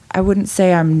 I wouldn't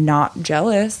say I'm not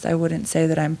jealous. I wouldn't say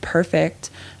that I'm perfect,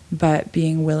 but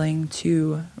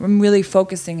I'm really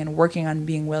focusing and working on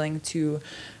being willing to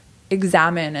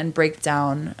examine and break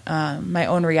down my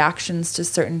own reactions to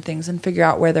certain things and figure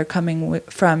out where they're coming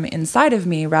from inside of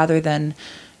me, rather than,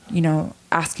 you know,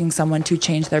 asking someone to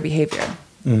change their behavior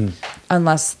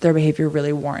unless their behavior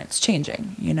really warrants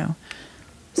changing, you know?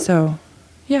 So,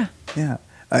 yeah. Yeah.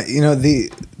 You know,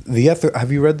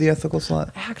 have you read The Ethical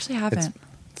Slut? I actually haven't.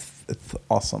 It's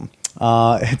awesome.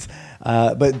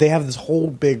 But they have this whole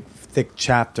big, thick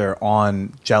chapter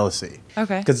on jealousy.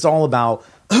 Okay. Because it's all about,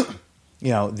 you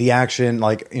know, the action,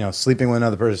 like, you know, sleeping with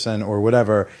another person or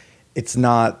whatever. It's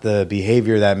not the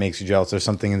behavior that makes you jealous. There's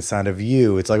something inside of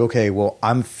you. It's like, okay, well,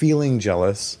 I'm feeling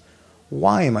jealous.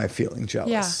 Why am I feeling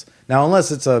jealous? Yeah. Now,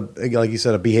 unless it's like you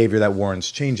said, a behavior that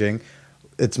warrants changing,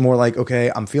 it's more like, okay,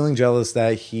 I'm feeling jealous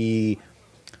that he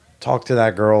talked to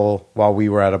that girl while we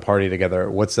were at a party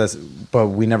together. What's this? But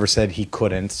we never said he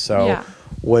couldn't. So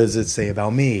what does it say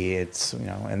about me? It's, you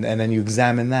know, and then you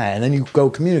examine that, and then you go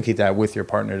communicate that with your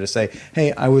partner to say,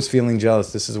 hey, I was feeling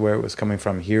jealous. This is where it was coming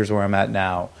from. Here's where I'm at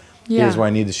now. Yeah. Here's what I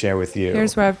need to share with you.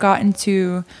 Here's where I've gotten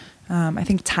to. I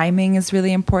think timing is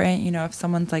really important. You know, if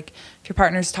someone's like, if your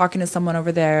partner's talking to someone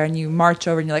over there and you march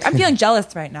over and you're like, I'm feeling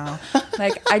jealous right now.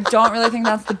 Like, I don't really think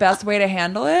that's the best way to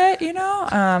handle it, you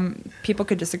know? People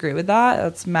could disagree with that.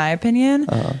 That's my opinion.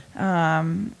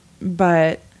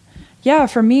 But yeah,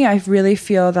 for me, I really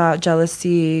feel that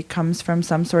jealousy comes from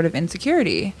some sort of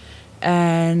insecurity.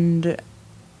 And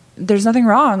there's nothing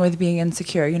wrong with being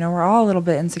insecure. You know, we're all a little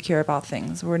bit insecure about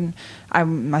things.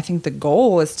 I think the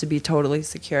goal is to be totally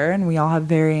secure, and we all have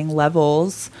varying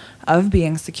levels of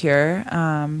being secure.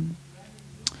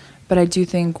 But I do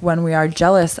think when we are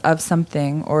jealous of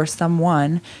something or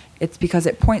someone, it's because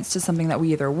it points to something that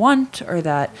we either want or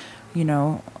that, you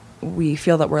know, we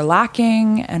feel that we're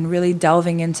lacking, and really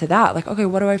delving into that. Like, okay,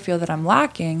 what do I feel that I'm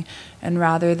lacking? And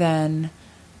rather than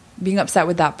being upset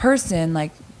with that person,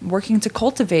 like, working to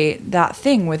cultivate that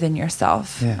thing within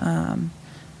yourself. I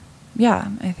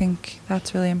think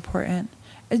that's really important.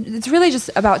 It's really just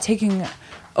about taking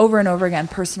over and over again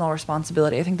personal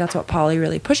responsibility. I think that's what poly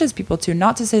really pushes people to.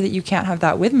 Not to say that you can't have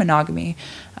that with monogamy.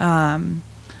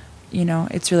 You know,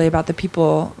 it's really about the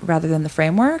people rather than the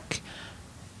framework.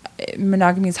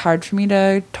 Monogamy is hard for me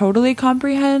to totally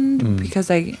comprehend because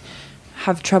I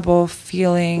have trouble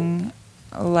feeling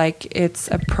like it's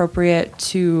appropriate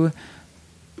to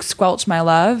squelch my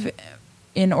love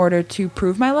in order to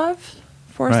prove my love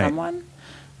for someone.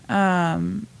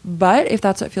 But if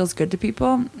that's what feels good to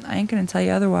people, I ain't gonna tell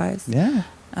you otherwise. Yeah.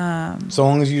 So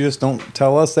long as you just don't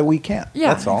tell us that we can't.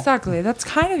 Yeah, that's all. Exactly. That's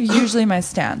kind of usually my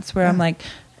stance, where I'm like,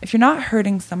 if you're not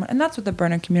hurting someone, and that's what the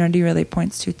burner community really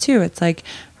points to too. It's like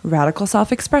radical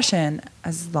self-expression,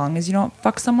 as long as you don't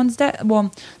fuck someone's as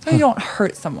long as you don't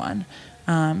hurt someone.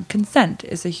 Consent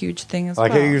is a huge thing as well.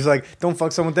 Like you're just like, don't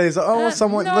fuck someone today. So,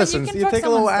 someone listen. You take a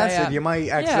little acid, you might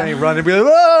accidentally run and be like,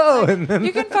 whoa. And then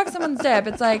you can fuck someone's dip.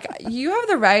 It's like, you have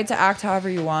the right to act however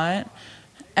you want,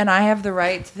 and I have the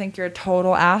right to think you're a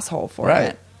total asshole for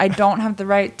it. I don't have the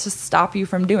right to stop you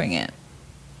from doing it.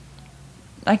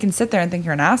 I can sit there and think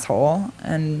you're an asshole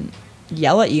and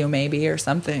yell at you maybe or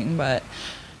something, but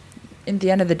at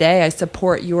the end of the day, I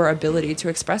support your ability to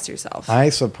express yourself. I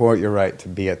support your right to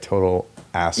be a total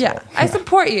asshole. Yeah, I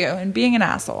support you in being an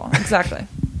asshole. Exactly.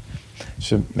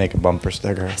 Should make a bumper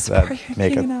sticker support that you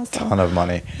make being a an asshole. ton of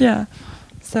money. Yeah.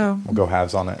 So We'll go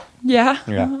halves on it. yeah.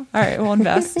 Yeah. All right, we'll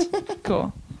invest.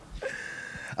 Cool.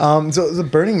 So the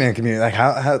Burning Man community, like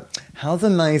how's a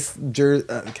nice Jersey?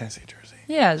 Can I say Jersey?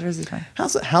 Yeah, Jersey's fine.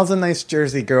 How's a nice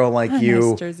Jersey girl like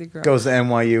you nice Jersey girl. goes to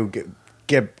NYU,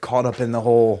 get caught up in the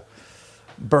whole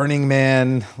Burning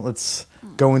Man? Let's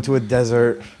go into a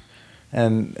desert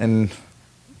and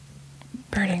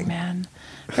Burning Man.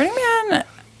 Burning Man.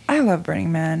 I love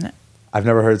Burning Man. I've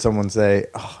never heard someone say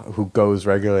who goes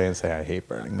regularly and say I hate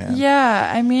Burning Man.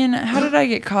 Yeah, I mean, how did I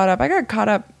get caught up? I got caught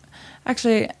up.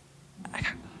 Actually,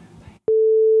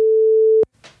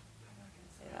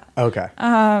 Okay.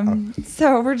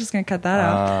 so we're just gonna cut that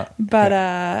out.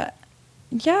 But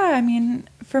yeah, I mean,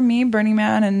 for me, Burning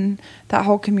Man and that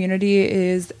whole community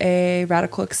is a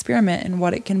radical experiment in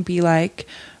what it can be like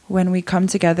when we come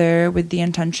together with the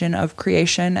intention of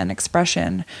creation and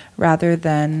expression rather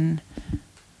than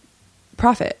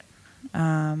profit.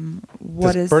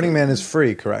 Burning Man is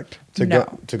free, correct? No.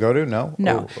 Go to? No?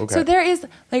 No. Oh, okay. So there is,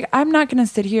 like, I'm not going to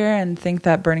sit here and think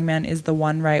that Burning Man is the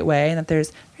one right way and that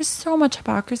there's so much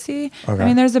hypocrisy. Okay. I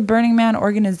mean, there's a Burning Man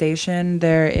organization.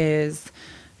 There is,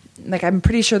 like, I'm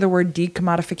pretty sure the word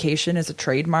decommodification is a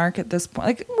trademark at this point.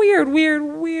 Like,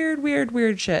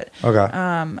 weird shit.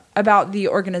 Okay. About the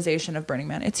organization of Burning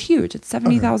Man. It's huge. It's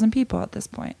 70,000 people at this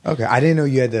point. Okay. I didn't know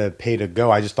you had to pay to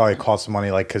go. I just thought it cost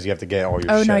money, like, because you have to get all your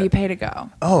shit. Oh, no, you pay to go.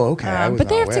 Oh, okay. I was but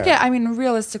they not have to aware. get, I mean,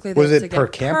 realistically, they Was have it to per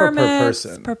get camp or per permits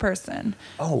person? per person.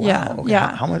 Oh, wow. Yeah. Okay.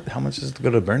 Yeah. How much is it to go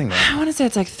to Burning Man? I want to say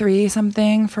it's like 3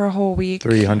 something for a whole week.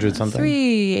 300 something?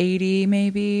 380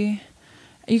 maybe.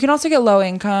 You can also get low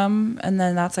income, and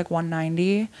then that's like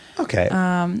 190. Okay.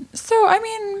 So I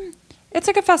mean, it's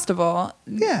like a festival.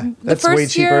 Yeah. The That's first way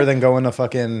cheaper year- than going to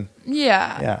fucking...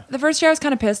 Yeah. Yeah. The first year I was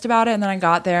kind of pissed about it, and then I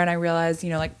got there and I realized,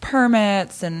 like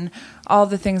permits and all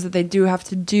the things that they do have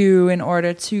to do in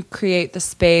order to create the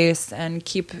space and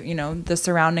keep, the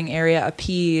surrounding area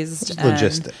appeased. And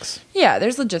logistics. Yeah,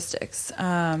 there's logistics.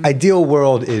 Ideal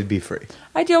world, it'd be free.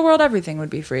 Ideal world, everything would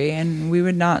be free, and we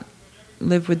would not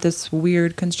live with this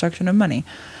weird construction of money.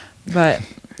 But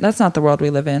that's not the world we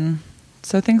live in.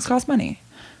 So things cost money.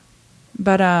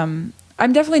 But I'm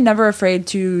definitely never afraid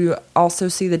to also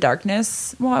see the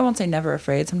darkness. Well, I won't say never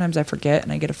afraid. Sometimes I forget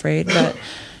and I get afraid. But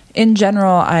in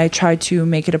general, I try to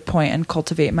make it a point and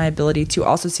cultivate my ability to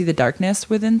also see the darkness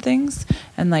within things.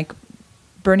 And like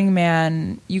Burning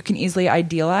Man, you can easily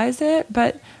idealize it,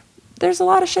 but there's a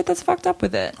lot of shit that's fucked up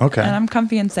with it. Okay. And I'm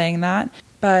comfy in saying that.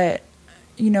 But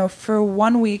for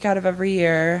 1 week out of every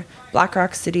year, Black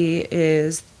Rock City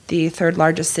is the 3rd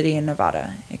largest city in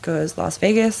Nevada. It goes Las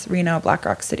Vegas, Reno, Black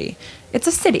Rock City. It's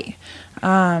a city.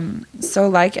 So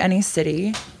like any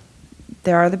city,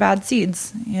 there are the bad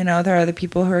seeds. There are the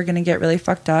people who are going to get really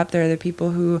fucked up. There are the people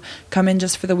who come in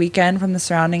just for the weekend from the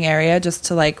surrounding area just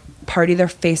to like party their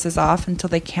faces off until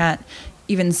they can't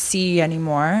even see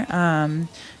anymore.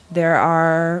 There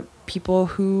are people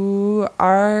who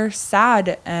are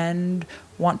sad and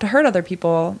want to hurt other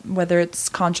people, whether it's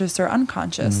conscious or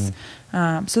unconscious.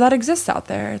 So that exists out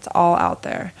there. It's all out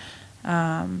there.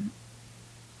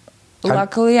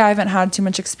 Luckily, I haven't had too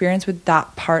much experience with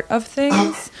that part of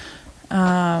things.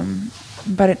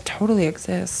 But it totally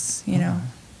exists,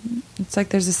 It's like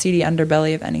there's a seedy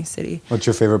underbelly of any city. What's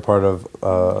your favorite part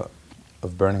of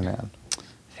Burning Man?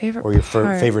 Favorite or your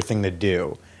part? favorite thing to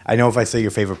do? I know if I say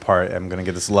your favorite part, I'm going to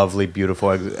get this lovely,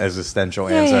 beautiful existential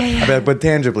answer. Yeah. But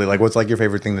tangibly, like, what's like your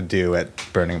favorite thing to do at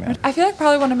Burning Man? I feel like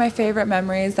probably one of my favorite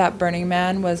memories at Burning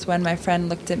Man was when my friend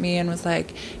looked at me and was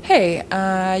like, hey,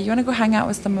 you want to go hang out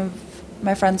with some of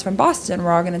my friends from Boston?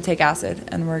 We're all going to take acid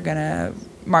and we're going to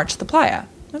march the playa.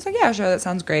 I was like, yeah, sure, that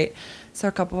sounds great. So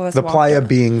a couple of us The walked playa up.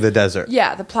 being the desert.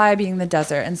 Yeah, the playa being the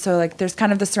desert. And so like there's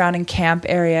kind of the surrounding camp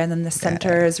area, and then the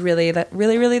center is really the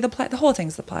playa. The whole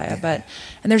thing's the playa,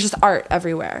 and there's just art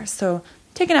everywhere. So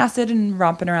taking acid and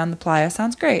romping around the playa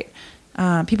sounds great.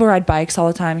 People ride bikes all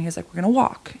the time. He was like, we're going to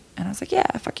walk. And I was like,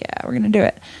 yeah, fuck yeah, we're going to do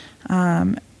it.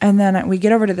 And then we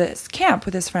get over to this camp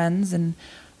with his friends, and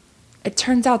it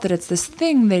turns out that it's this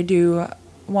thing they do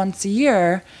once a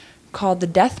year called the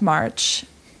Death March.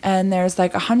 And there's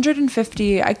like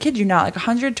 150, I kid you not, like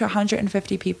 100 to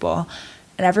 150 people.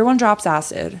 And everyone drops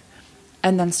acid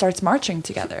and then starts marching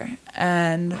together.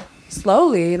 And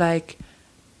slowly, like,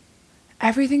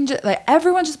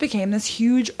 everyone just became this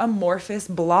huge amorphous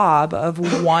blob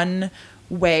of one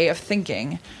way of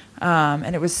thinking.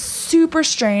 And it was super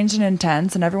strange and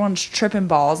intense, and everyone's tripping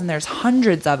balls, and there's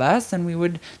hundreds of us, and we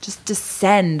would just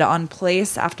descend on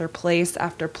place after place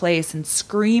after place and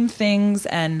scream things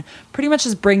and pretty much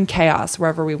just bring chaos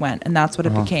wherever we went. And that's what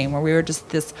it became, where we were just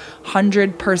this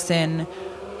 100-person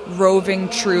roving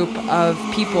troupe of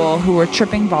people who were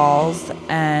tripping balls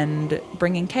and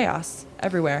bringing chaos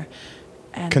everywhere.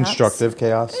 And Constructive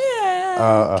chaos?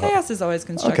 Yeah, chaos is always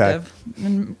constructive,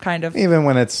 kind of. Even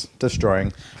when it's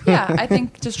destroying. Yeah, I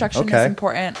think destruction is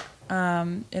important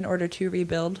in order to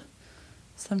rebuild.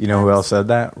 Sometimes. You know who else said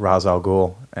that? Ra's al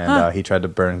Ghul, and he tried to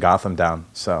burn Gotham down.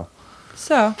 So,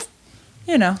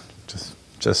 you know,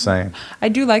 just saying. I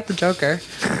do like the Joker.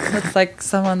 That's like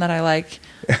someone that I like.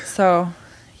 So,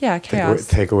 yeah, chaos.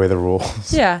 Take away the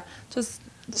rules. Yeah, just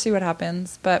see what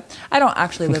happens. But I don't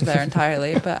actually live there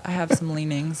entirely, but I have some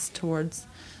leanings towards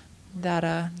that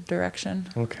direction.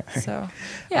 Okay. So,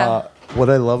 yeah. What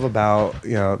I love about,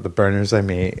 the burners I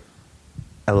meet,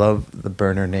 I love the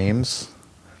burner names.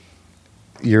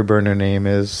 Your burner name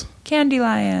is Candy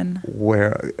Lion.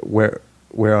 Where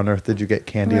on earth did you get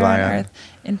Candy Where Lion? on earth?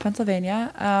 In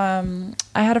Pennsylvania.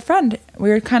 I had a friend. We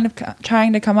were kind of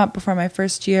trying to come up before my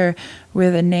first year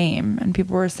with a name, and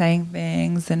people were saying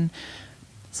things, and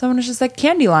someone was just like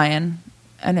Candy Lion,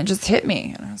 and it just hit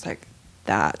me, and I was like,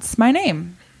 that's my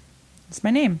name. It's my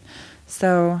name.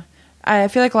 So I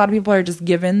feel like a lot of people are just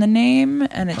given the name,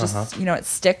 and it just, it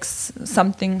sticks.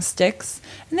 Something sticks.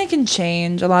 And they can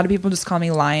change. A lot of people just call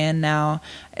me Lion now.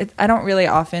 I don't really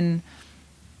often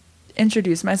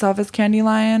introduce myself as Candy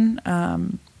Lion,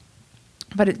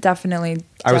 but it definitely.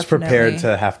 I was prepared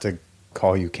to have to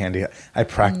call you Candy. I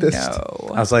practiced. No.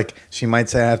 I was like, she might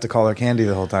say I have to call her Candy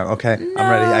the whole time. Okay, no. I'm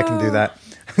ready. I can do that.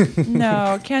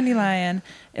 No, Candy Lion.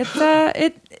 It's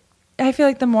I feel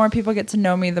like the more people get to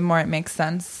know me, the more it makes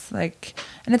sense. Like,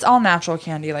 and it's all natural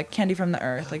candy, like candy from the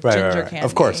earth, like ginger candy.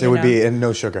 Of course, it would be, and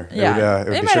no sugar. Yeah, it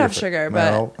would it be might have sugar,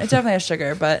 but it definitely has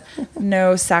sugar, but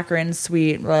no saccharine,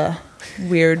 sweet,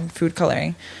 weird food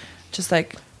coloring. Just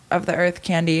like of the earth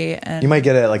candy. And you might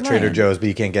get it at like Trader Joe's, but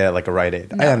you can't get it like a Rite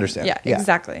Aid. No. I understand. Yeah,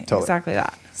 exactly. Totally. Exactly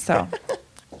that. So,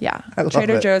 yeah.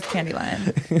 Trader Joe's Candy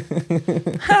Lion.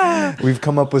 We've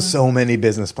come up with so many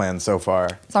business plans so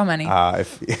far. So many. I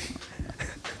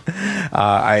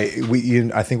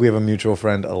think we have a mutual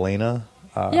friend, Elena.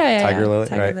 Tiger Lily,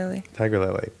 Tiger right? Lily. Tiger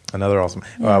Lily. Another awesome.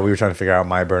 Yeah. We were trying to figure out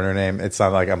my burner name. It's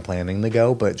not like I'm planning to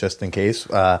go, but just in case,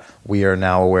 we are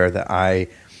now aware that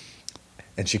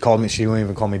and she called me. She didn't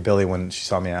even call me Billy when she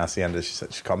saw me in Hacienda. She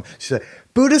said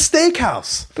Buddha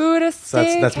Steakhouse. Buddha Steakhouse. So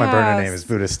that's my burner name is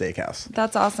Buddha Steakhouse.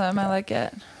 That's awesome. I like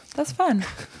it. That's fun.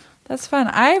 That's fun.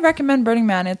 I recommend Burning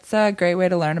Man. It's a great way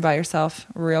to learn about yourself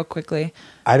real quickly.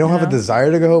 I don't have a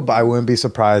desire to go, but I wouldn't be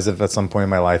surprised if at some point in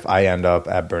my life I end up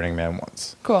at Burning Man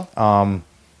once. Cool.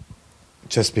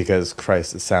 Just because,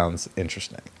 Christ, it sounds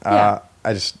interesting. Yeah.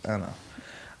 I don't know.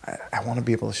 I want to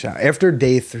be able to shower. After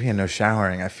day 3 and no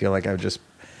showering, I feel like I would just...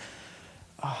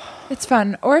 It's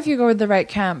fun. Or if you go with the right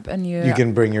camp and you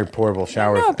can bring your portable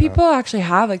shower. No, people actually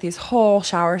have like these whole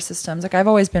shower systems. Like I've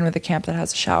always been with a camp that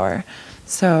has a shower.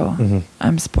 So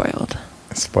I'm spoiled.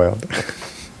 Spoiled.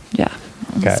 Yeah.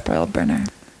 I'm a spoiled burner.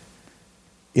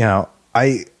 When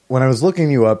I was looking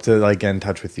you up to like get in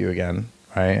touch with you again,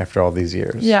 right? After all these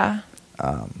years. Yeah.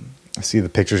 I see the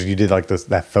pictures. You did like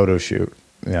that photo shoot,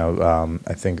 I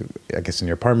guess in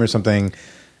your apartment or something.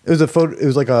 It was a photo. It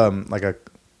was like a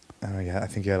I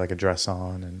think you had like a dress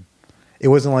on, and it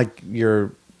wasn't like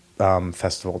your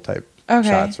festival type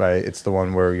shots, right? It's the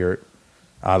one where you're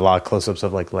a lot of close-ups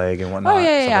of like leg and whatnot. Oh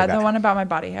yeah, like the one about my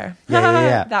body hair.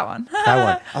 Yeah. That one.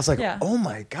 I was like, oh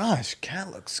my gosh, Kat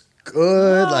looks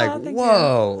good.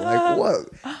 Whoa, like whoa.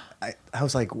 I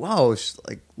was like, whoa, she's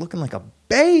like looking like a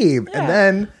babe. Yeah. And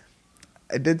then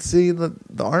I did see the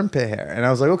armpit hair, and I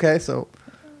was like, okay, so.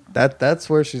 That's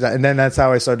where she's at. And then that's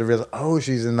how I started to realize,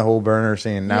 she's in the whole burner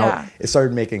scene. Now it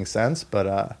started making sense.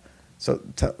 But so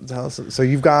tell us. So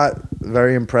you've got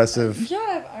very impressive joint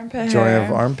of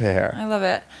armpit hair. I love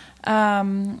it.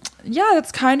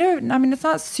 That's kind of, it's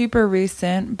not super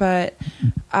recent, but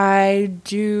I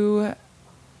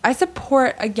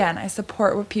support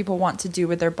what people want to do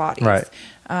with their bodies. Right.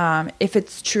 If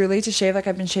it's truly to shave, like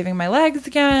I've been shaving my legs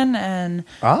again, and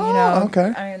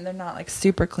okay. They're not like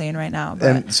super clean right now. But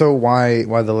and so why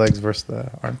the legs versus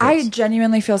the armpits? I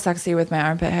genuinely feel sexy with my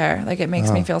armpit hair. Like it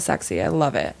makes me feel sexy. I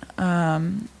love it.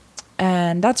 And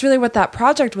that's really what that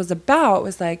project was about.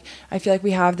 Was like I feel like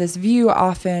we have this view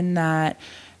often that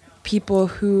people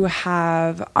who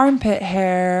have armpit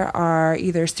hair are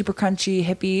either super crunchy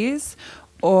hippies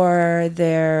or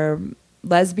they're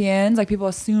lesbians, like people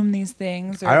assume these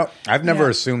things. Or, I've never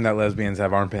assumed that lesbians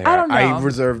have armpit hair. I don't know. I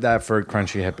reserve that for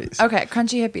crunchy hippies. Okay,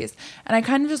 crunchy hippies. And I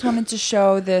kind of just wanted to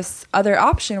show this other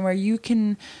option where you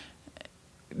can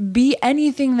be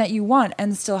anything that you want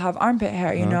and still have armpit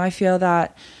hair. You know, I feel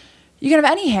that you can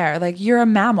have any hair. Like, you're a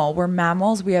mammal. We're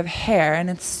mammals. We have hair. And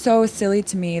it's so silly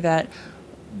to me that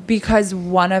because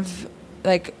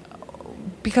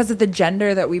because of the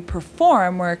gender that we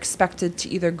perform, we're expected to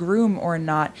either groom or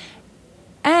not.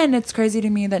 And it's crazy to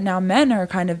me that now men are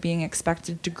kind of being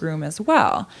expected to groom as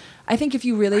well. I think if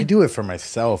you really... I do it for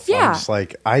myself. Yeah. I'm just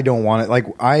like, I don't want it. Like,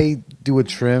 I do a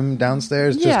trim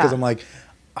downstairs just because I'm like,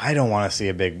 I don't want to see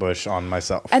a big bush on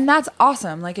myself. And that's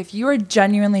awesome. Like, if you are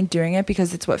genuinely doing it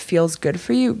because it's what feels good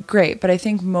for you, great. But I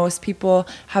think most people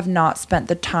have not spent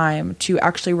the time to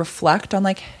actually reflect on,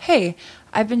 like, hey,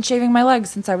 I've been shaving my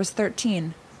legs since I was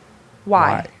 13.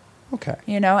 Why? Okay.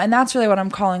 You know, and that's really what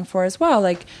I'm calling for as well.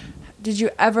 Like, did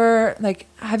you ever, like,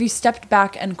 have you stepped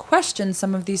back and questioned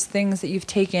some of these things that you've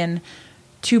taken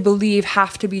to believe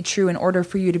have to be true in order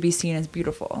for you to be seen as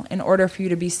beautiful, in order for you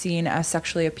to be seen as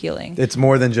sexually appealing? It's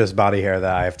more than just body hair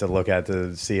that I have to look at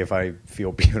to see if I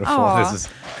feel beautiful. Aww.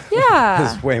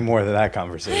 This is way more than that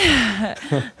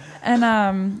conversation.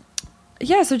 And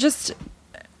so just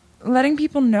letting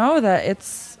people know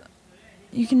that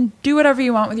you can do whatever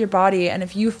you want with your body, and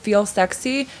if you feel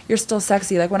sexy, you're still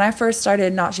sexy. Like, when I first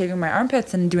started not shaving my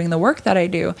armpits and doing the work that I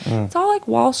do, it's all like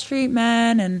Wall Street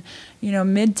men and, you know,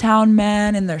 Midtown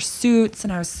men in their suits,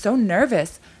 and I was so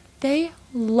nervous. They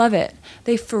love it.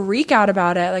 They freak out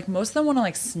about it. Like, most of them want to,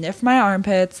 like, sniff my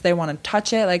armpits. They want to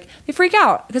touch it. Like, they freak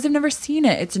out because they've never seen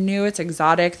it. It's new. It's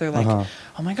exotic. They're like,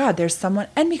 oh my God, there's someone.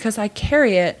 And because I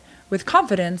carry it with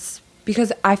confidence,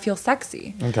 because I feel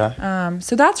sexy. Okay.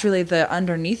 So that's really the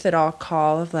underneath it all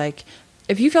call of, like,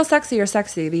 if you feel sexy, you're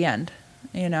sexy, the end,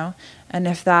 you know? And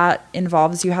if that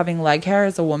involves you having leg hair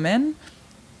as a woman,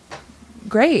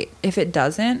 great. If it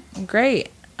doesn't,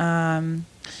 great.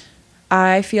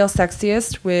 I feel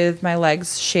sexiest with my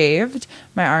legs shaved,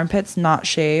 my armpits not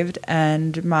shaved,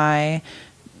 and my,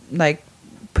 like,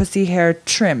 pussy hair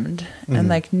trimmed and,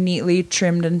 like, neatly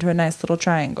trimmed into a nice little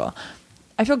triangle.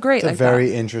 I feel great. It's a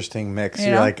very interesting mix.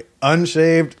 You're like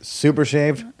unshaved, super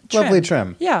shaved, lovely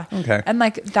trim. Yeah. Okay. And,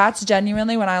 like, that's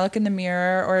genuinely when I look in the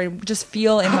mirror or just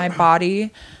feel in my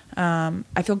body,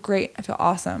 I feel great. I feel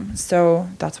awesome. So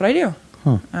that's what I do.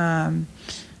 Huh.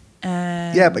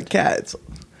 And yeah, but cats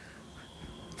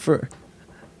but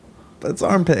it's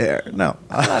armpit hair. No.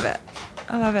 I love it.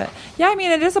 I love it. Yeah, I mean,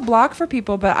 it is a block for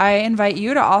people, but I invite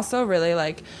you to also really,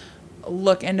 like,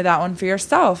 look into that one for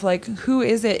yourself. Like, who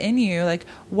is it in you? Like,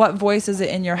 what voice is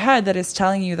it in your head that is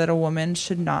telling you that a woman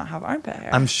should not have armpit hair?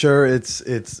 I'm sure it's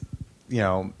you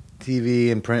know,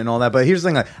 TV and print and all that, but here's the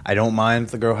thing, like, I don't mind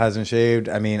if the girl hasn't shaved.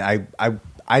 I mean,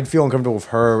 I'd feel uncomfortable if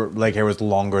her leg hair was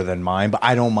longer than mine, but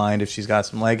I don't mind if she's got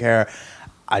some leg hair.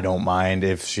 I don't mind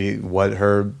if what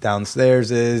her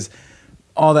downstairs is.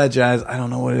 All that jazz. I don't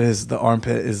know what it is. The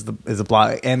armpit is a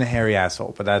block and a hairy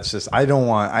asshole. But that's just,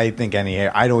 I think any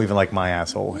hair. I don't even like my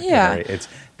asshole. Yeah. Hairy. It's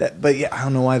that. But yeah, I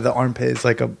don't know why the armpit is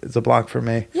it's a block for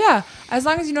me. Yeah, as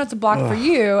long as you know it's a block for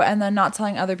you, and then not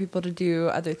telling other people to do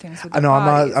other things with their No,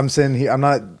 bodies. I'm sitting here. I'm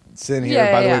not sitting here.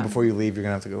 Yeah, By the yeah. way, before you leave, you're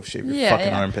gonna have to go shave your Yeah, fucking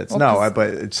yeah. armpits. Well, but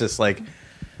it's just like,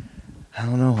 I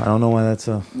don't know. I don't know why that's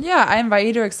so. Yeah, I invite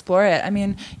you to explore it. I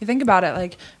mean, you think about it,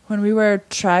 like, when we were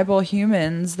tribal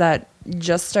humans that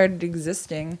just started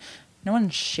existing, no one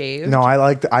shaved. No, I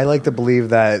like to believe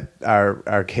that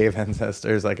our cave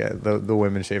ancestors, like the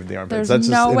women shaved the armpits. There's That's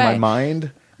no just way. in my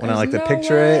mind when I like to no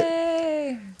picture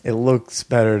way. it. It looks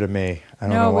better to me. I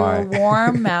don't know why. We were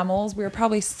warm mammals. We were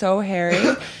probably so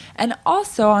hairy. And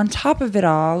also, on top of it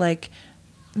all, like,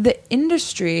 the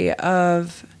industry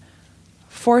of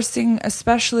forcing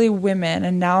especially women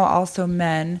and now also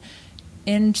men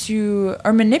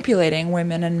or manipulating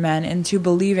women and men into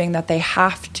believing that they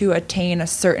have to attain a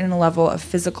certain level of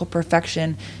physical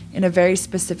perfection in a very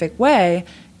specific way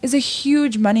is a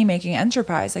huge money-making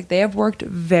enterprise. Like, they have worked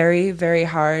very, very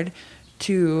hard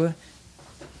to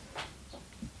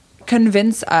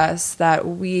convince us that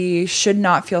we should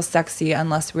not feel sexy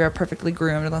unless we are perfectly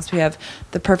groomed, unless we have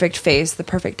the perfect face, the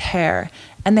perfect hair.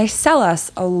 And they sell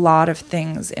us a lot of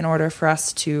things in order for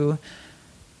us to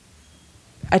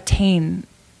attain,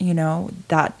 you know,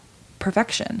 that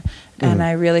perfection. And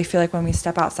I really feel like when we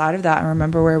step outside of that and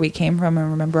remember where we came from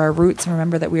and remember our roots and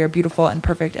remember that we are beautiful and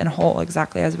perfect and whole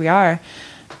exactly as we are,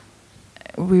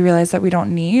 we realize that we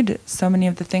don't need so many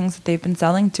of the things that they've been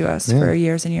selling to us for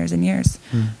years and years and years.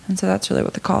 And so that's really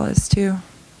what the call is too.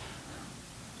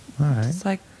 All right. It's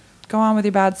like, go on with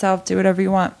your bad self, do whatever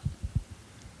you want.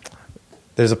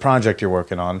 there's a project you're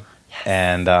working on,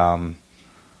 and I've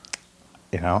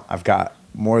got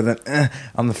more than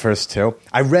on the first two.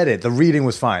 I read it. The reading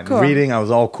was fine. Cool. The reading, I was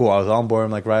all cool. I was on board.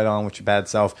 I'm like, right on with your bad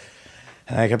self.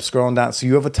 And I kept scrolling down. So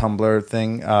you have a Tumblr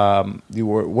thing.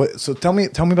 So tell me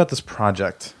about this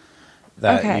project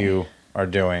that you are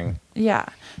doing. Yeah.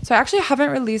 So I actually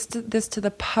haven't released this to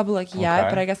the public yet,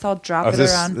 but I guess I'll drop it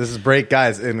around. This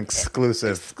is an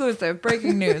exclusive. Exclusive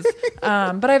breaking news.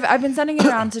 But I've been sending it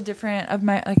around to different of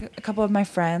my a couple of my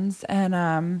friends,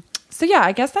 and so yeah,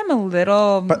 I guess I'm a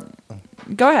little.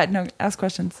 Go ahead. No, ask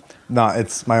questions. No,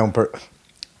 it's my own.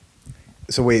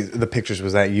 So wait, the pictures,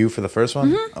 was that you for the first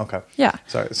one? Mm-hmm. Okay. Yeah.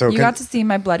 Sorry. So you got to see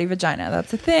my bloody vagina.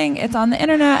 That's the thing. It's on the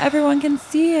internet. Everyone can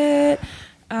see it.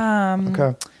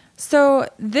 Okay. So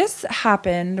this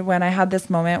happened when I had this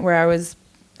moment where I was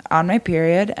on my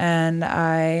period and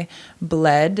I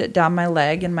bled down my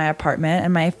leg in my apartment.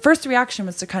 And my first reaction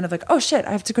was to kind of like, oh shit,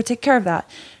 I have to go take care of that.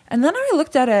 And then I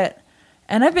looked at it,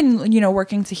 and I've been,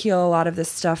 working to heal a lot of this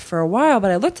stuff for a while, but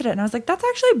I looked at it and I was like, that's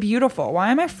actually beautiful. Why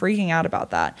am I freaking out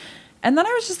about that? And then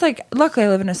I was just like, luckily I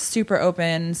live in a super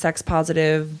open, sex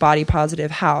positive, body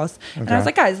positive house. Okay. And I was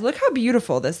like, guys, look how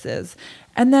beautiful this is.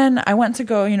 And then I went to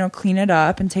go, clean it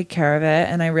up and take care of it.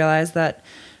 And I realized that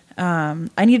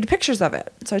I needed pictures of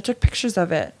it. So I took pictures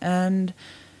of it. And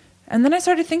then I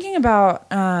started thinking about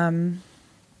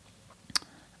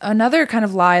another kind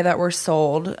of lie that we're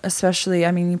sold, especially,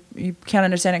 you can't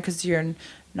understand it because you're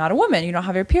not a woman. You don't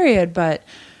have your period, but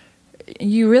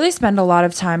you really spend a lot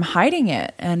of time hiding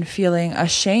it and feeling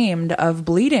ashamed of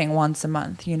bleeding once a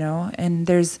month, and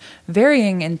there's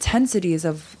varying intensities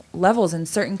of levels in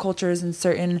certain cultures, in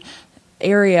certain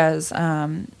areas.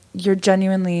 You're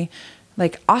genuinely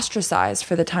like ostracized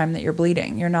for the time that you're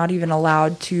bleeding. You're not even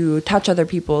allowed to touch other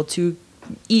people, to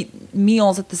eat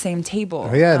meals at the same table.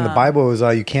 Oh yeah, in the Bible it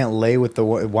was you can't lay with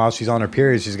while she's on her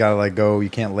period. She's got to go. You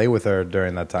can't lay with her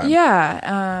during that time. Yeah,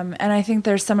 and I think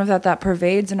there's some of that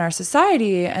pervades in our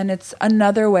society, and it's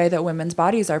another way that women's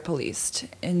bodies are policed.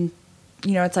 And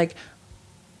it's like,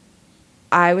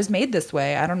 I was made this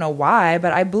way. I don't know why,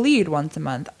 but I bleed once a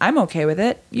month. I'm okay with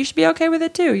it. You should be okay with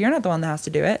it too. You're not the one that has to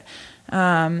do it.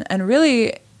 And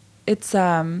really, it's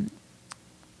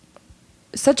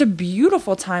such a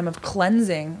beautiful time of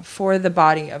cleansing for the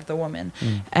body of the woman,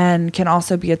 and can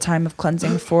also be a time of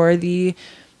cleansing for the,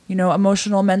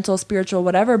 emotional, mental, spiritual,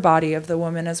 whatever body of the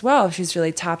woman as well. If she's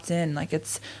really tapped in, like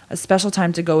it's a special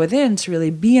time to go within, to really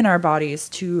be in our bodies,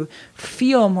 to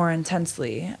feel more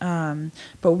intensely.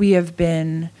 But we have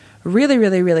been really,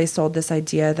 really, really sold this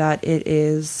idea that it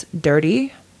is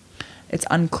dirty, it's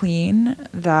unclean,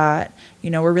 that,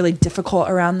 we're really difficult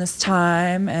around this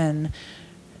time, and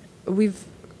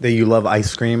that you love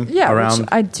ice cream. Yeah, around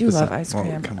I do love ice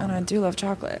cream, and I do love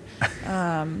chocolate.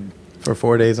 For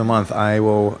 4 days a month, I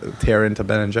will tear into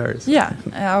Ben and Jerry's. Yeah,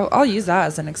 I'll use that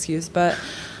as an excuse. But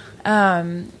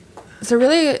so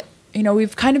really,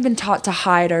 we've kind of been taught to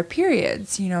hide our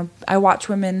periods. I watch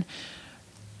women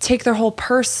take their whole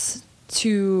purse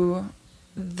to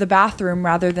the bathroom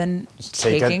rather than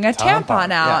taking a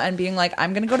tampon out and being like,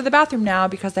 I'm going to go to the bathroom now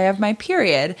because I have my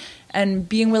period, and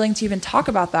being willing to even talk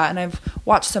about that. And I've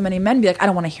watched so many men be like, I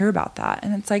don't want to hear about that.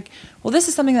 And it's like, well, this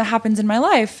is something that happens in my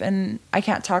life and I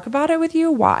can't talk about it with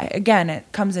you. Why? Again, it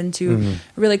comes into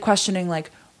really questioning, like,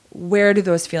 where do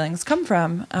those feelings come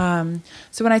from?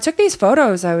 So when I took these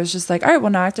photos, I was just like, all right,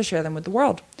 well, now I have to share them with the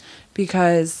world,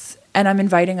 and I'm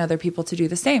inviting other people to do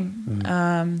the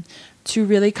same. To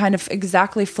really kind of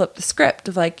exactly flip the script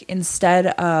of, like, instead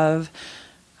of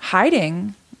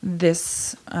hiding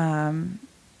this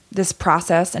this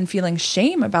process and feeling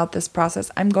shame about this process,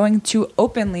 I'm going to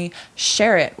openly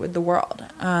share it with the world.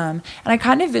 And I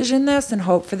kind of vision this and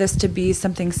hope for this to be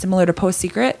something similar to Post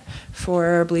Secret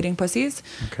for bleeding pussies,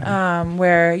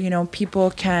 where,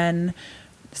 people can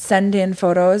send in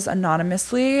photos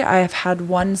anonymously. I have had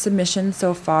one submission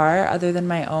so far other than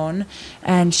my own,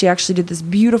 and she actually did this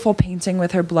beautiful painting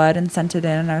with her blood and sent it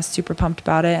in, and I was super pumped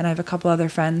about it. And I have a couple other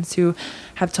friends who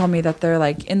have told me that they're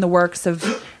like in the works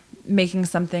of making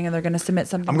something and they're going to submit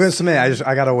something. I'm going to submit.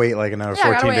 I got to wait like another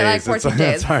 14 days. Like 14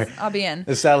 days. Sorry. I'll be in.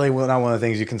 It's sadly not one of the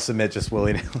things you can submit just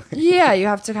willy-nilly. Yeah, you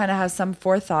have to kind of have some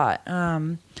forethought.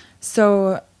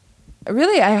 So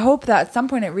really, I hope that at some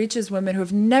point it reaches women who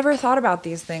have never thought about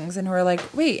these things and who are like,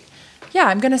 wait, yeah,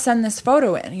 I'm going to send this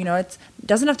photo in. It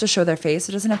doesn't have to show their face.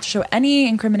 It doesn't have to show any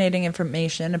incriminating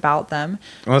information about them.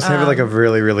 Unless they have like a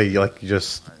really, really like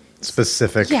just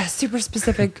specific. Yeah, super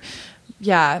specific.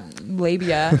 Yeah,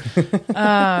 labia.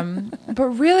 But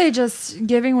really just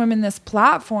giving women this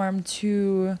platform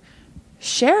to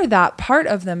share that part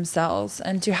of themselves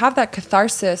and to have that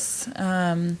catharsis,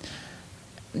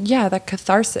 that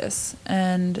catharsis.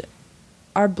 And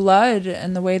our blood,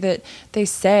 and the way that they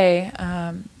say,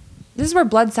 this is where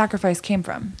blood sacrifice came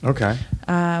from. Okay.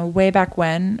 Way back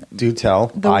when. Do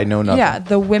tell. I know nothing. Yeah,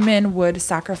 the women would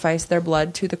sacrifice their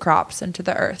blood to the crops and to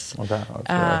the earth. Okay.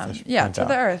 To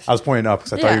the earth. I was pointing up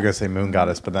because I thought you were going to say moon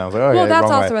goddess, but then I was like, oh, well, yeah, that's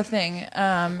wrong also way. a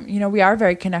thing. We are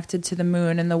very connected to the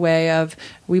moon in the way of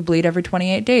we bleed every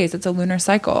 28 days. It's a lunar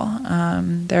cycle.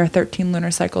 There are 13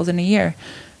 lunar cycles in a year.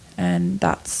 And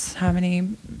that's how many,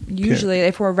 usually,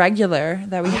 if we're regular,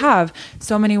 that we have.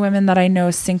 So many women that I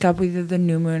know sync up with either the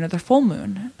new moon or the full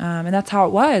moon. And that's how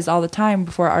it was all the time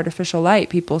before artificial light.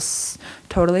 People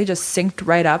totally just synced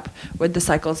right up with the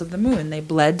cycles of the moon. They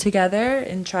bled together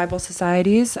in tribal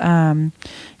societies, and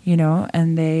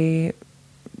they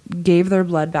gave their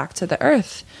blood back to the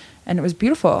earth. And it was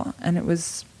beautiful. And it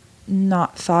was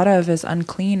not thought of as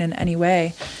unclean in any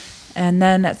way. And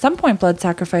then at some point, blood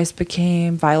sacrifice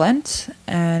became violent,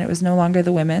 and it was no longer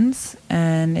the women's,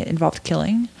 and it involved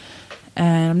killing.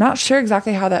 And I'm not sure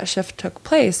exactly how that shift took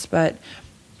place, but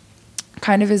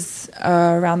kind of is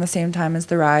around the same time as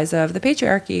the rise of the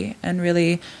patriarchy and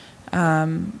really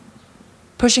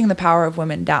pushing the power of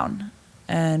women down.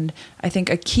 And I think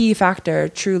a key factor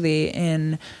truly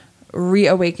in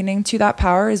reawakening to that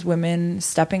power is women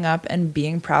stepping up and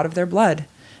being proud of their blood.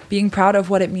 Being proud of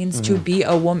what it means to be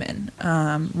a woman,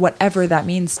 whatever that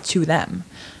means to them.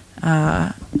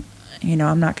 I'm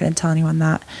not going to tell anyone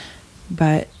that.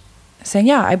 But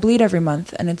saying, I bleed every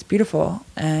month, and it's beautiful.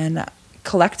 And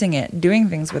collecting it, doing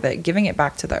things with it, giving it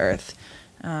back to the earth.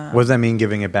 What does that mean,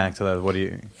 giving it back to the... What do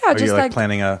you... Yeah, are just you like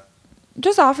planning a...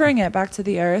 Just offering it back to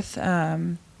the earth.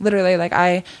 Literally, like,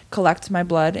 I collect my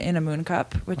blood in a moon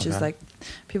cup, which is like...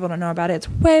 People don't know about it. It's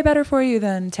way better for you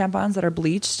than tampons that are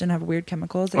bleached and have weird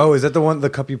chemicals. Is that the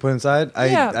cup you put inside?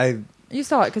 You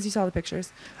saw it because you saw the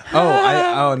pictures.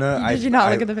 No. Did you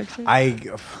not look at the pictures?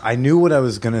 I knew what I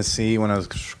was gonna see when I was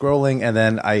scrolling, and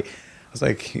then I was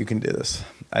like, "You can do this."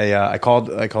 I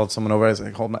called someone over. I was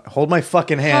like, "Hold my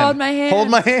fucking hand. Hold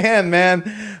my hand,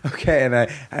 man." Okay, and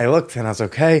I looked, and I was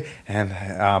okay, and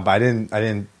but I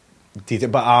didn't. Detail,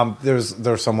 but there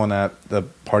was someone at the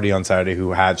party on Saturday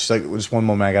who had. She's like, just one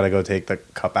moment, I gotta go take the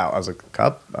cup out. I was like,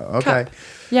 cup? Okay. Cup.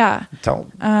 Yeah.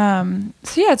 Tell.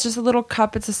 It's just a little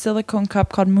cup. It's a silicone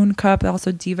cup called Moon Cup.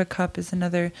 Also, Diva Cup is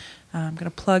another. I'm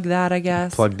gonna plug that, I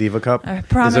guess. Plug Diva Cup. I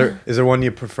promise. Is there one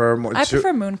you prefer more? I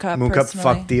prefer Moon Cup. Moon personally.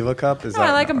 Cup. Fuck Diva Cup.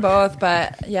 I like them both,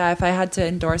 but yeah, if I had to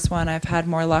endorse one, I've had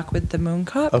more luck with the Moon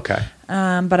Cup. Okay.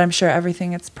 But I'm sure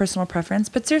it's personal preference.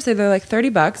 But seriously, they're like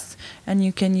 $30, and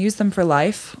you can use them for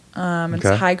life. It's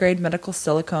high grade medical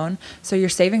silicone, so you're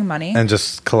saving money. And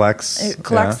just collects. It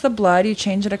collects the blood. You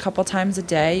change it a couple times a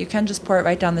day. You can just pour it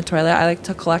right down the toilet. I like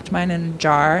to collect mine in a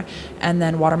jar and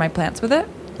then water my plants with it.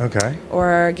 Okay.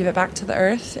 Or give it back to the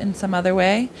earth in some other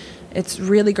way. It's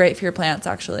really great for your plants,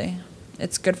 actually.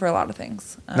 It's good for a lot of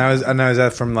things. Now is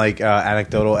that from like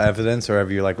anecdotal evidence, or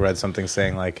have you like read something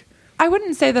saying like? I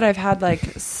wouldn't say that I've had like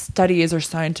studies or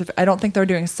scientific. I don't think they're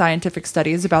doing scientific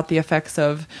studies about the effects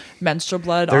of menstrual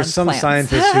blood on plants. There's some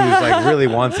scientist who's like really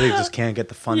wants it, just can't get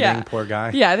the funding. Yeah. Poor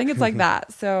guy. Yeah, I think it's like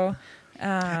that. So.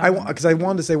 Because I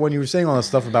wanted to say, when you were saying all this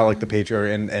stuff about like the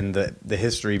patriarchy and the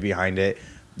history behind it,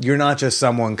 you're not just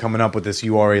someone coming up with this.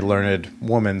 You are a learned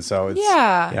woman, so it's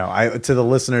to the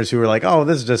listeners who are like, oh,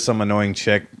 this is just some annoying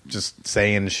chick just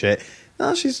saying shit.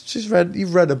 No,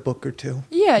 you've read a book or two.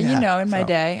 Yeah, in my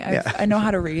day, I know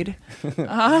how to read.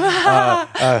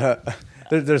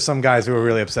 There's some guys who are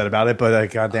really upset about it,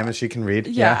 but God damn it, she can read.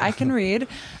 Yeah, I can read.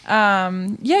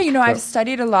 I've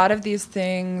studied a lot of these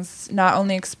things, not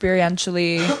only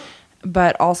experientially,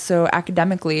 but also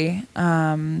academically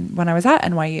when I was at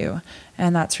NYU.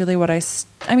 And that's really what it's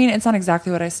not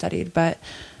exactly what I studied, but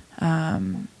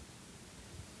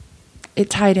it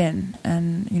tied in.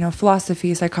 And,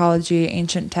 philosophy, psychology,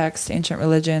 ancient texts, ancient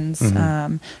religions,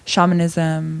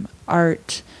 shamanism,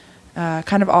 art,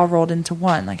 kind of all rolled into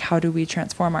one. Like, how do we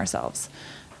transform ourselves?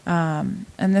 And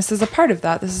this is a part of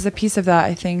that. This is a piece of that,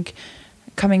 I think,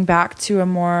 coming back to a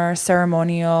more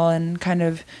ceremonial and kind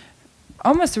of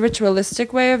almost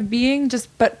ritualistic way of being,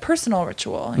 but personal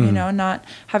ritual, not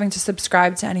having to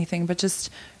subscribe to anything, but just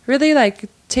really like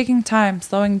taking time,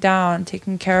 slowing down,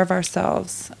 taking care of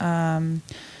ourselves. And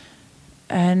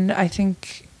I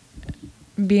think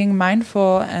being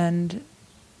mindful, and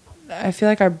I feel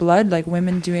like our blood, like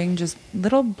women doing just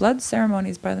little blood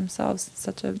ceremonies by themselves. It's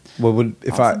such a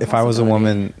if I was a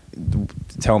woman,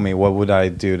 tell me, what would I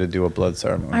do to do a blood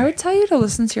ceremony? I would tell you to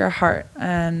listen to your heart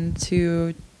and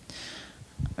to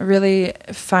really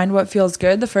find what feels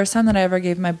good. The first time that I ever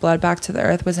gave my blood back to the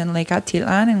earth was in Lake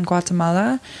Atitlan in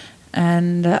Guatemala.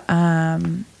 And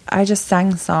I just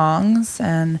sang songs,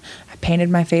 and I painted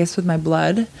my face with my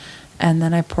blood, and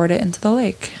then I poured it into the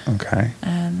lake. Okay.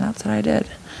 And that's what I did.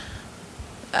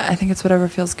 I think it's whatever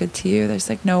feels good to you. There's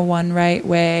like no one right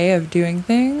way of doing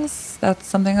things. That's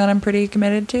something that I'm pretty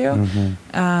committed to.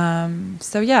 Mm-hmm.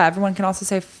 So yeah, everyone can also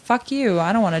say, fuck you,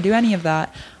 I don't want to do any of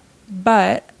that.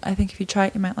 But I think if you try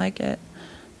it, you might like it.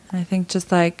 And I think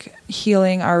just like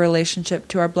healing our relationship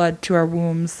to our blood, to our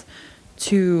wombs,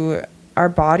 to our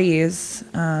bodies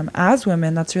as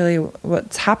women, that's really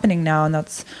what's happening now. And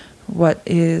that's what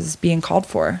is being called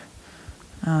for.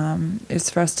 Is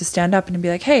for us to stand up and to be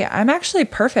like, hey, I'm actually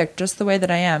perfect just the way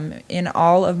that I am in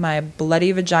all of my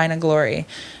bloody vagina glory.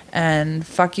 And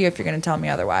fuck you if you're going to tell me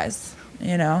otherwise,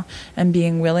 you know, and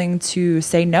being willing to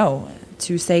say no,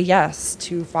 to say yes,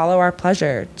 to follow our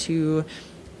pleasure, to,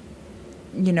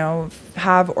 you know,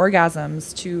 have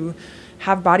orgasms, to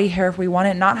have body hair if we want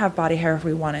it, not have body hair if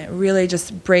we want it. Really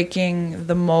just breaking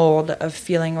the mold of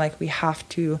feeling like we have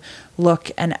to look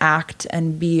and act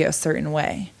and be a certain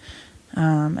way.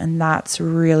 And that's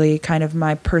really kind of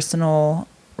my personal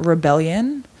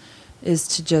rebellion, is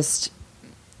to just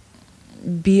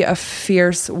be a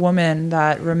fierce woman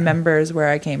that remembers where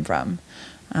I came from,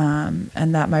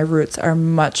 and that my roots are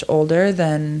much older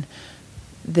than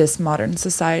this modern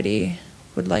society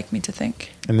would like me to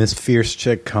think. And this fierce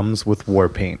chick comes with war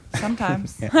paint.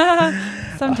 Sometimes.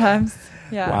 Sometimes.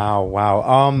 Yeah.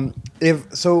 Wow. If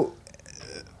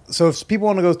people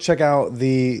want to go check out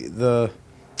the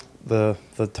Tumblr.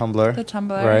 The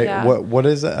Tumblr, right? yeah. What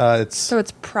is it? It's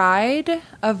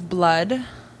prideofblood.tumblr.com.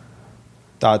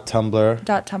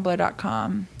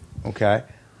 .tumblr.com. Okay.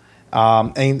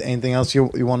 Anything else you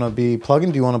want to be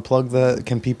plugging? Do you want to plug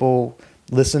can people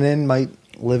listen in, might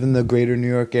live in the greater New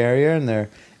York area and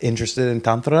they're interested in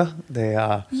Tantra? They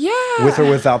with or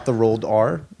without the rolled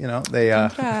R, you know, they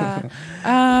yeah,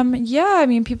 I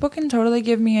mean, people can totally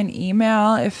give me an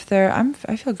email if they're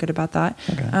I feel good about that.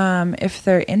 Okay. If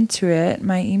they're into it,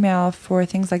 my email for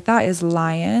things like that is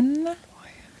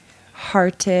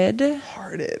hearted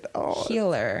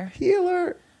healer.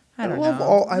 I love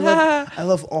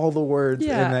all the words in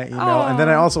that email. And then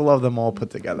I also love them all put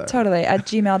together. Totally. At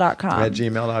gmail.com. At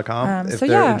gmail.com. If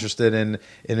they're interested in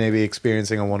maybe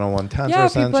experiencing a one-on-one Tantra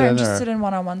session. Yeah, people are interested in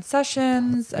one-on-one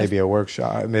sessions. Maybe a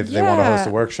workshop. Maybe they want to host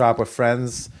a workshop with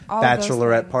friends. All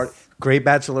bachelorette party. Great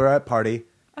bachelorette party.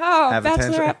 Oh,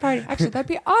 bachelorette party. Actually, that'd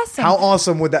be awesome. How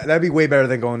awesome would that? That'd be way better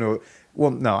than going to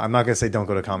well, no, I'm not going to say don't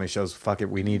go to comedy shows. Fuck it.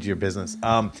 We need your business.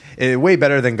 Way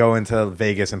better than going to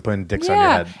Vegas and putting dicks on your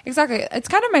head. Exactly. It's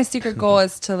kind of my secret goal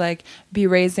is to like be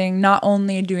raising, not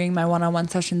only doing my one-on-one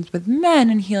sessions with men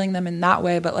and healing them in that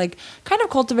way, but like kind of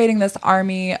cultivating this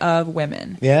army of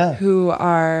women who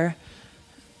are,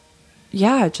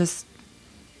 just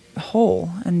whole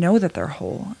and know that they're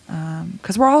whole.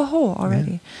 Cause we're all whole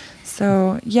already. Yeah.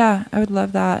 So I would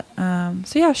love that.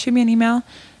 Shoot me an email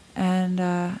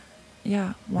and,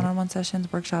 one-on-one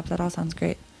sessions, workshops, that all sounds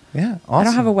great. Yeah, awesome. I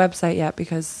don't have a website yet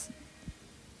because...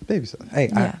 Baby steps.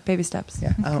 Hey, baby steps.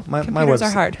 Yeah, my computers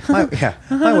are hard. my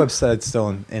website's still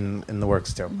in the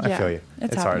works too. I feel you.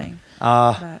 It's happening.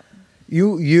 Hard.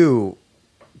 You,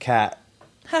 Kat,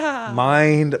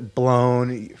 mind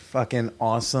blown, fucking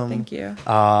awesome. Thank you.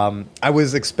 I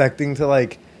was expecting to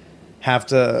like have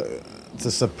to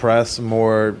suppress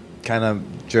more kind of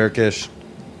jerkish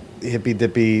hippy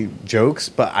dippy jokes,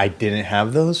 but I didn't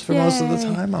have those for most of the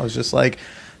time. I was just like,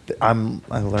 I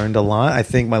learned a lot. I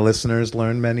think my listeners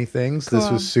learned many things. Cool. This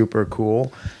was super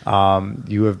cool.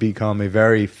 You have become a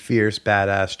very fierce,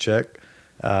 badass chick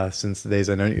since the days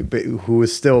I know you, but who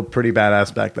was still pretty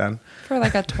badass back then. For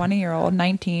like a 20-year-old,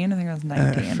 19. I think I was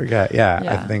 19. I forget.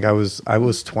 Yeah, I think I was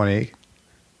 20.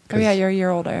 Oh yeah, you're a year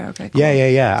older. Okay. Cool.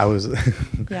 Yeah. I was.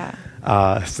 Yeah.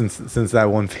 Since that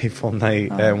one fateful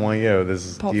night at NYU, this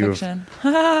is Pulp Fiction.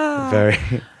 Very.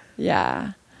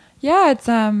 Yeah. It's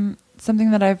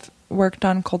something that I've worked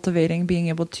on cultivating, being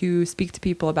able to speak to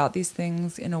people about these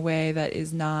things in a way that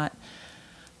is not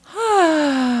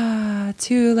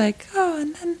too like,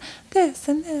 and then this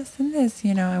and this and this.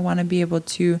 You know, I want to be able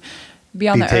to be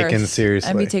on the earth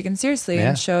and be taken seriously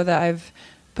and show that I've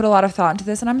put a lot of thought into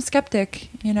this, and I'm a skeptic.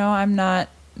 You know, I'm not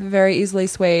very easily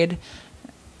swayed,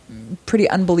 pretty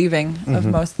unbelieving of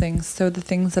most things. So the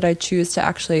things that I choose to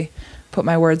actually put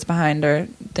my words behind are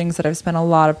things that I've spent a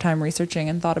lot of time researching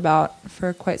and thought about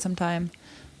for quite some time.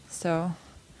 So,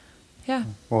 yeah.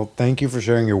 Well, thank you for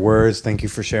sharing your words. Thank you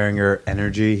for sharing your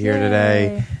energy here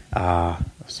today.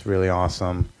 It's really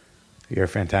awesome. You're a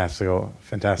fantastical gal.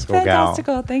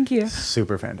 Fantastical, thank you.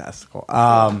 Super fantastical.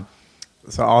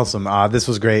 So awesome. This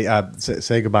was great.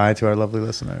 Say goodbye to our lovely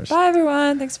listeners. Bye,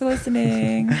 everyone. Thanks for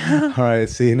listening. All right.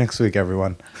 See you next week,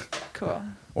 everyone. Cool.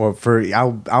 Or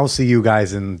I'll see you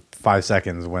guys in 5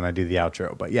 seconds when I do the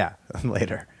outro. But yeah,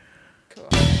 later. Cool.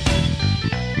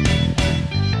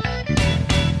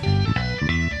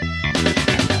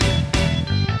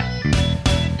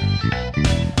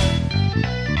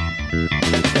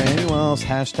 Okay, anyone else?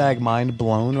 Hashtag mind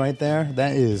blown right there.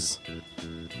 That is,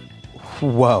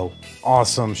 whoa,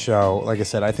 awesome show. Like I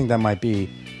said, I think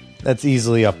that's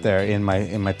easily up there in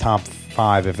my top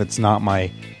 5 if it's not my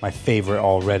favorite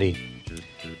already.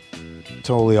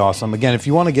 Totally awesome. Again, if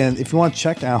you want to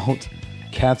check out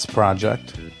Kat's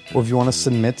project, or if you want to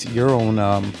submit your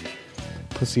own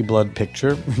pussy blood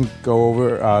picture, go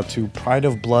over to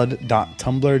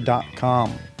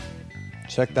prideofblood.tumblr.com.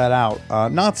 Check that out.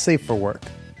 Not safe for work.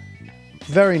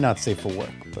 Very not safe for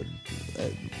work, but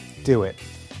do it.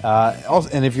 Also,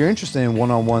 and if you're interested in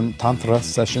one-on-one Tantra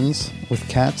sessions with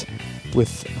Kat,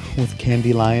 with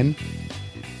Candy Lion,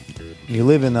 you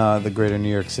live in the greater New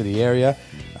York City area,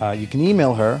 you can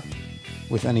email her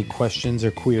with any questions or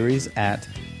queries at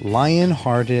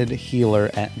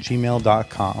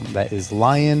lionheartedhealer@gmail.com. That is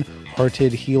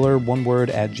lionheartedhealer, one word,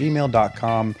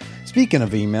 @gmail.com. Speaking of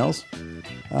emails,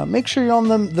 make sure you're on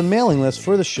the mailing list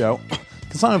for the show. You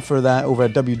can sign up for that over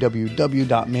at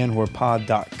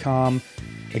www.manwhorepod.com.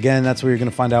 Again, that's where you're going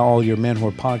to find out all your Man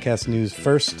Whore podcast news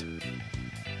first.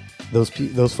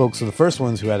 Those folks are the first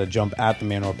ones who had to jump at the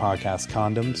Man Whore podcast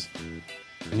condoms.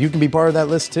 And you can be part of that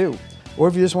list too. Or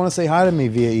if you just want to say hi to me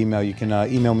via email, you can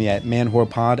email me at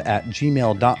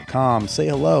manwhorepod@gmail.com. Say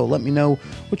hello. Let me know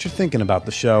what you're thinking about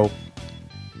the show.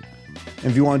 And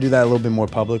if you want to do that a little bit more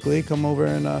publicly, come over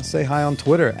and say hi on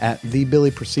Twitter at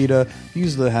 @TheBillyProcida.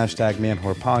 Use the hashtag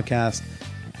ManWhorePodcast.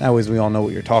 That way we all know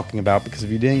what you're talking about, because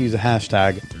if you didn't use a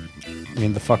hashtag, I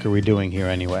mean, the fuck are we doing here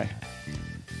anyway?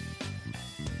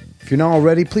 If you're not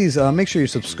already, please make sure you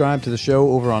subscribe to the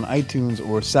show over on iTunes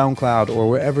or SoundCloud or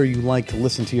wherever you like to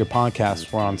listen to your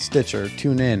podcasts. We're on Stitcher,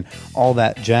 TuneIn, all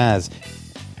that jazz.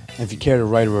 If you care to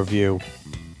write a review,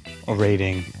 a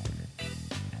rating,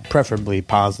 preferably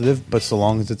positive, but so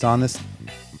long as it's honest,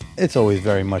 it's always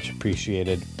very much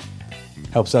appreciated.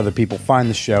 Helps other people find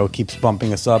the show, keeps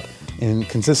bumping us up and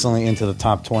consistently into the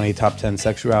top 20, top 10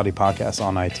 sexuality podcasts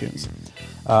on iTunes.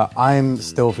 I'm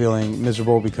still feeling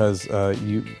miserable because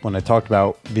when I talked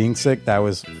about being sick, that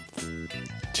was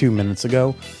 2 minutes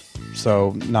ago.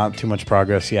 So not too much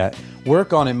progress yet.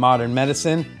 Work on it, modern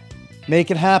medicine.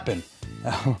 Make it happen.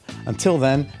 Until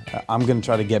then, I'm going to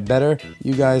try to get better.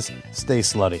 You guys stay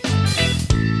slutty.